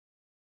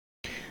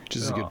 Which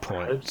is a good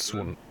point. It's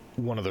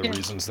one of the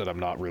reasons that I'm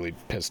not really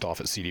pissed off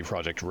at CD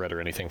Projekt Red or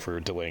anything for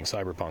delaying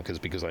Cyberpunk is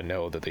because I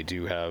know that they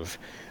do have...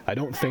 I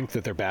don't think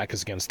that their back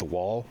is against the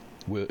wall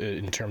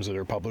in terms of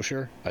their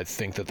publisher. I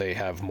think that they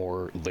have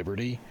more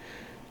liberty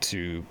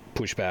to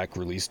push back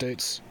release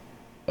dates.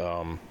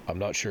 I'm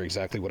not sure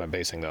exactly what I'm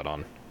basing that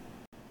on.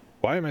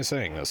 Why am I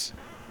saying this?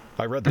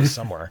 I read this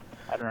somewhere.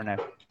 I don't know.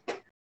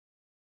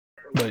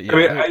 But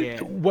yeah,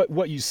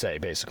 what you say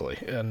basically,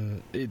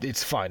 and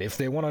it's fine if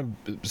they want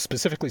to,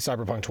 specifically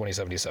Cyberpunk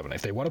 2077.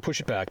 If they want to push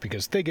it back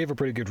because they gave a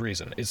pretty good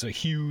reason. It's a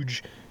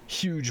huge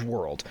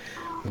world,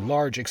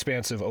 large,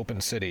 expansive,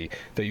 open city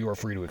that you are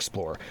free to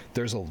explore.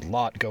 There's a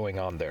lot going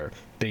on there.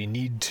 They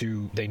need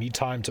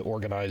time to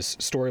organize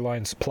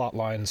storylines, plot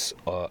lines,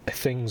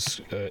 things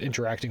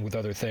interacting with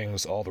other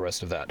things, all the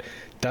rest of that.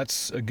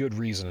 That's a good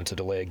reason to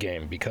delay a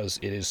game because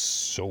it is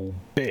so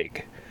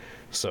big.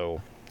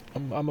 So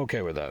I'm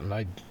okay with that,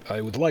 and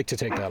I would like to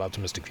take that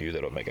optimistic view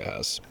that Omega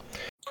has.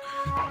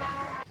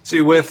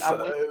 See, with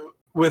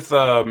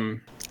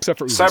except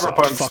for Ubisoft.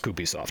 Cyberpunk, fuck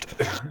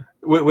Ubisoft.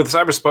 with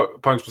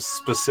Cyberpunk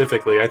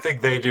specifically, I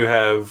think they do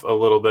have a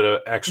little bit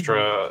of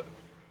extra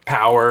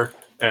power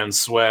and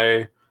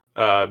sway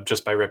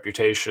just by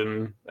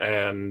reputation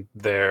and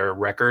their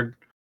record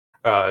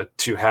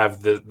to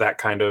have that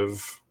kind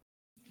of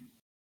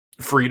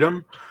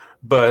freedom.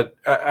 But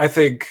I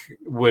think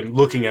when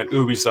looking at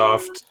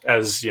Ubisoft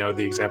as,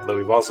 the example that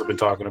we've also been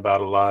talking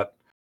about a lot,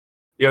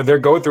 they're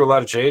going through a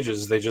lot of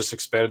changes. They just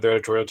expanded their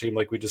editorial team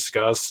like we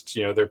discussed.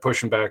 They're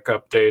pushing back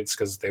updates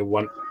because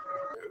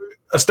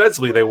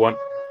ostensibly they want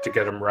to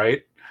get them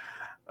right.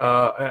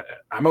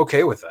 I'm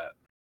okay with that.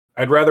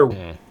 I'd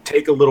rather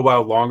take a little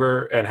while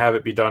longer and have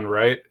it be done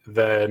right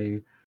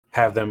than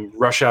have them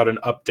rush out an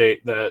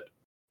update that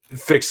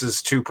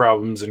fixes two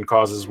problems and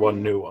causes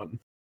one new one.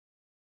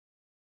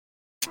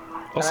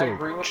 Also, I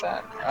agree with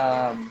that.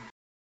 I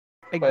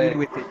agree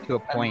with it to a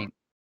point.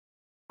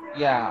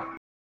 Yeah,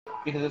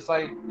 because it's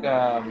like,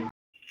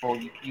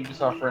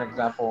 Ubisoft, for an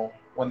example,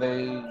 when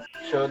they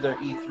showed their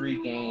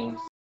E3 games,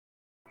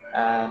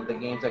 and the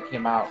games that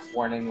came out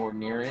weren't anywhere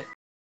near it.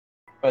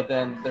 But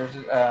then there's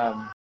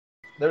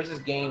this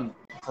game,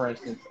 for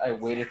instance, I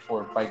waited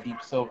for by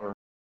Deep Silver,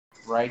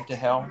 Ride to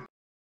Hell.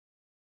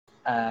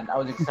 And I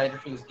was excited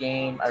for this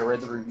game. I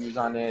read the reviews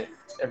on it.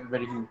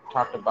 Everybody who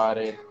talked about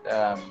it,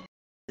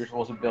 you're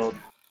supposed to build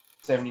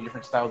 70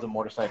 different styles of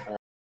motorcycle.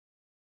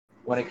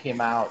 When it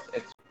came out,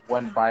 it's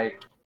one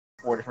bike,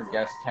 4 different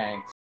gas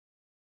tanks.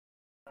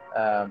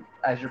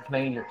 As you're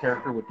playing, your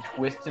character would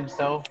twist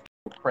himself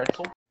with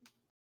pretzel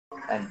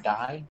and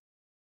die.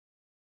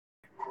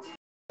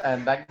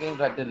 And that game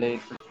got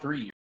delayed for 3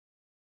 years.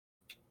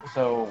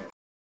 So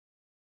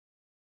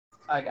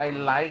I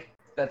like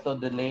that they'll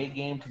delay a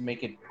game to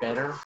make it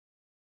better,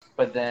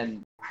 but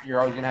then you're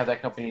always going to have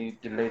that company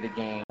delay the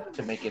game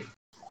to make it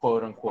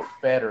quote unquote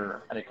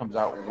better, and it comes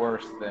out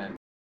worse than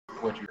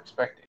what you're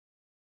expecting.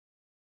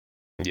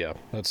 Yeah,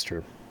 that's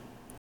true.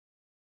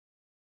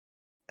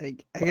 I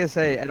guess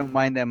I don't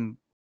mind them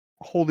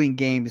holding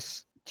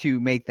games to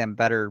make them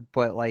better,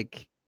 but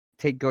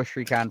take Ghost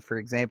Recon for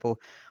example.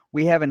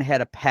 We haven't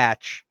had a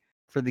patch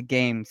for the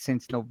game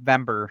since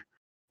November,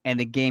 and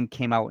the game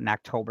came out in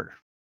October.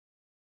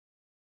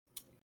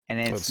 And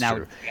it's now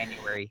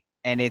January,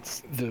 and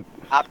it's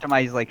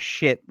optimized like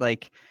shit.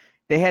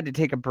 They had to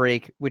take a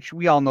break, which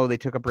we all know they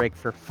took a break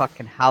for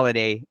fucking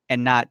holiday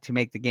and not to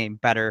make the game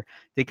better.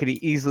 They could have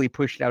easily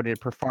pushed out a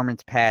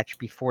performance patch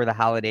before the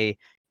holiday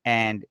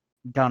and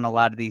done a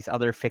lot of these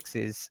other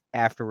fixes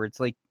afterwards.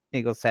 Like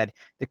Nigel said,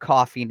 the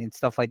coughing and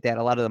stuff like that,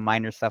 a lot of the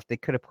minor stuff they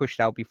could have pushed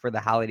out before the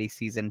holiday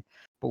season.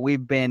 But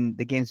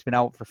the game's been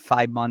out for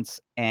 5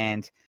 months,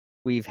 and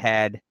we've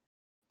had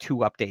 2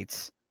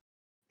 updates.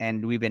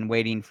 And we've been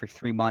waiting for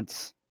 3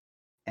 months.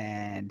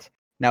 And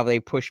now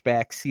they push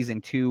back season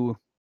 2.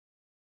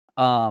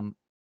 All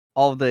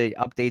the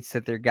updates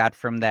that they got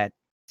from that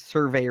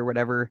survey or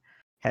whatever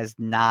has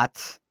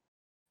not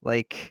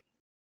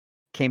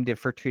came to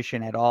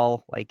fruition at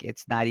all.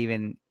 It's not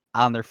even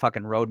on their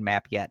fucking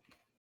roadmap yet,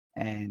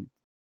 and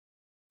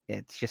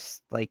it's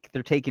just like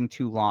they're taking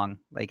too long.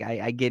 Like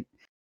I get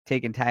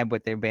taking time,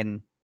 but there's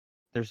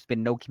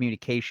been no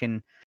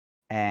communication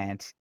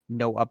and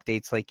no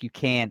updates. Like you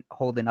can't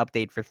hold an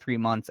update for 3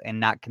 months and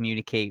not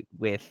communicate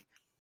with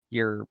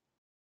your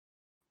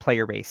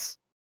player base,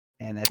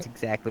 and that's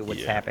exactly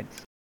what's Yeah. happened.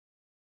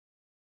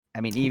 I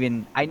mean,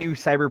 even I knew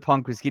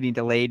Cyberpunk was getting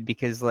delayed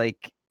because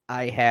like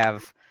I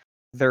have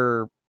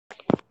their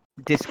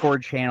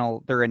Discord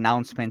channel, their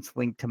announcements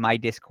linked to my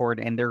Discord,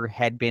 and there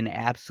had been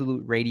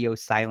absolute radio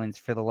silence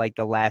for the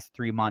last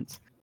 3 months.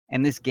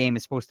 And this game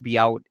is supposed to be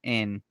out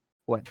in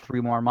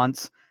 3 more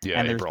months, Yeah,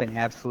 and there's April. been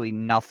absolutely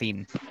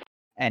nothing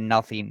and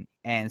nothing.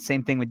 And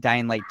same thing with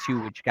Dying Light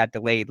 2, which got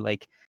delayed.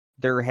 Like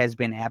there has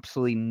been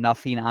absolutely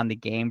nothing on the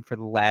game for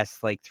the last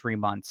 3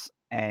 months,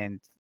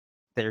 and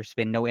there's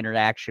been no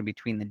interaction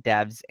between the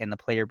devs and the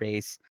player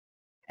base,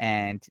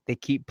 and they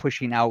keep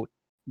pushing out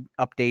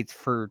updates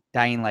for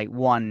Dying Light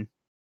 1.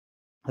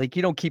 Like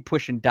you don't keep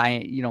pushing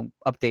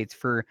updates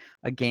for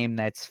a game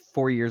that's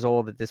 4 years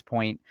old at this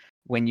point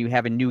when you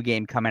have a new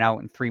game coming out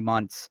in 3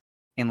 months,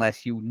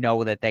 unless you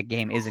know that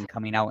game isn't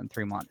coming out in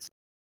 3 months.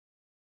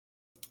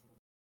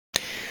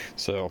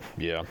 So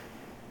yeah,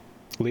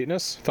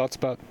 Leetness, thoughts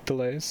about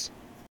delays?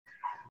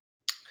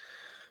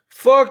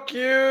 Fuck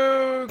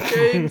you!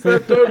 Games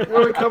that don't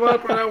want to come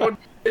out when I want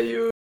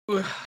you.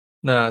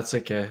 No, it's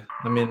okay.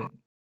 I mean,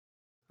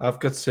 I've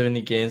got so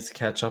many games to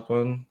catch up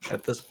on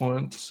at this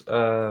point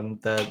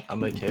that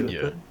I'm okay with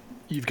Yeah. it.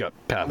 You've got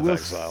Path of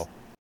Exile.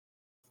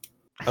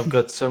 I've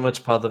got so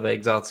much Path of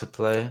Exile to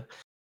play,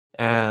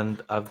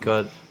 and I've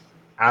got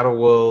Outer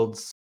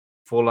Worlds,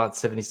 Fallout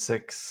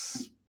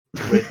 76,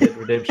 Red Dead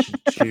Redemption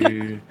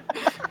 2.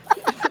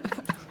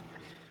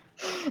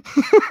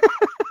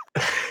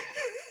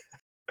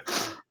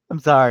 I'm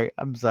sorry.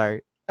 I'm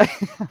sorry.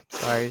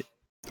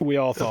 We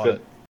all thought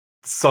it.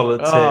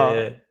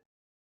 Solitaire.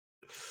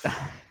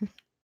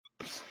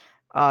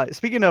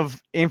 Speaking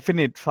of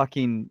infinite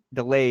fucking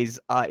delays,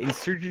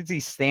 Insurgency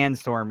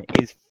Sandstorm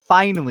is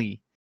finally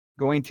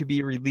going to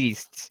be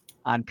released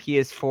on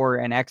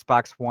PS4 and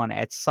Xbox One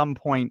at some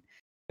point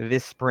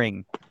this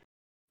spring.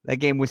 That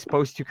game was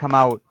supposed to come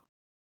out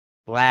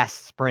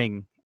last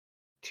spring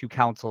to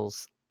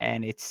consoles,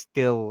 and it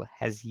still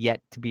has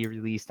yet to be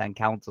released on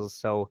consoles.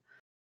 So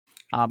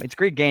it's a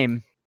great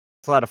game.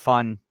 It's a lot of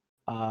fun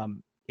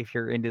if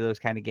you're into those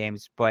kind of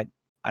games. But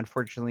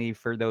unfortunately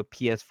for the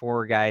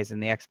PS4 guys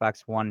and the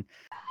Xbox One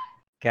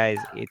guys,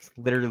 it's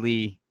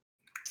literally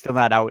still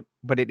not out.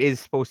 But it is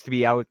supposed to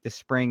be out this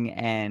spring,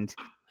 and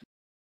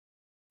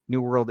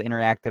New World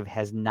Interactive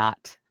has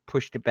not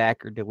pushed it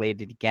back or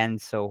delayed it again.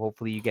 So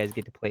hopefully you guys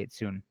get to play it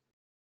soon.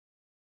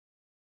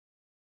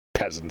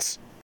 Peasants.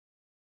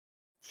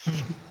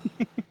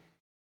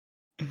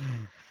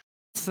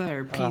 It's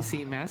our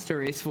PC Master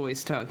Race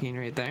voice talking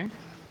right there.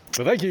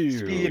 Well, thank you.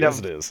 Speaking Yes,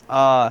 of- it is.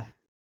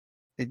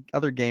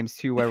 Other games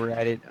too while we're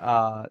at it.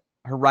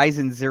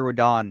 Horizon Zero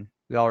Dawn.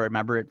 We all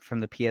remember it from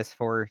the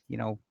PS4,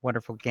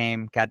 wonderful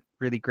game, got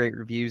really great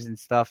reviews and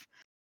stuff.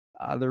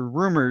 There are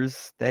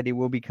rumors that it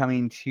will be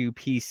coming to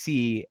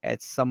PC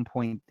at some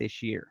point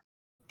this year.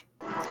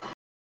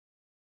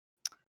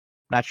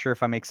 Not sure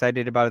if I'm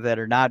excited about that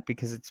or not,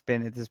 because it's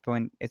been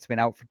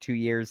out for 2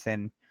 years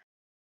and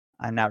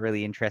I'm not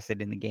really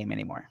interested in the game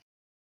anymore.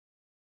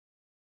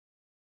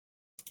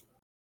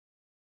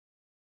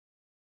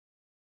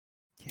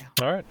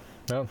 All right.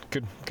 Well,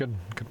 good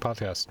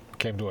podcast.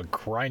 Came to a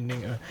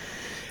grinding,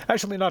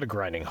 actually not a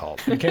grinding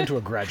halt. It came to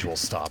a gradual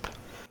stop.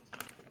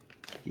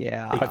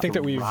 Yeah. I think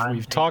that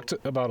we've talked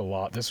about a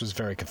lot. This was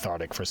very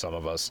cathartic for some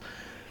of us.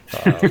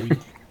 We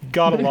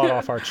got a lot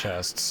off our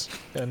chests,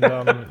 and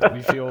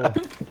we feel.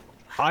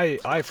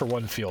 I for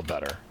one feel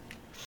better.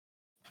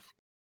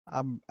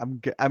 I'm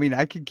good. I mean,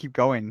 I can keep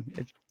going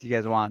if you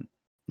guys want.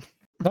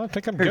 No, I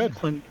think I'm good.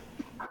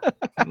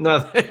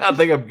 No, I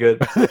think I'm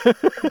good.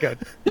 Good.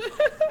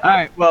 All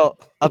right. Well,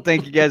 I'll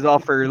thank you guys all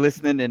for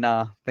listening, and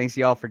thanks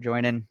you all for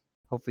joining.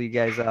 Hopefully, you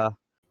guys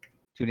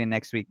tune in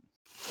next week.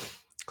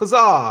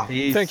 Huzzah!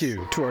 Peace. Thank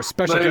you to our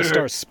special Later. guest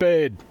star,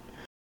 Spade.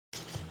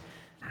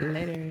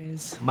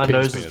 Laters. My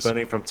Penis, nose penis. is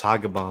burning from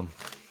Tiger Bomb.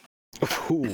 Ooh.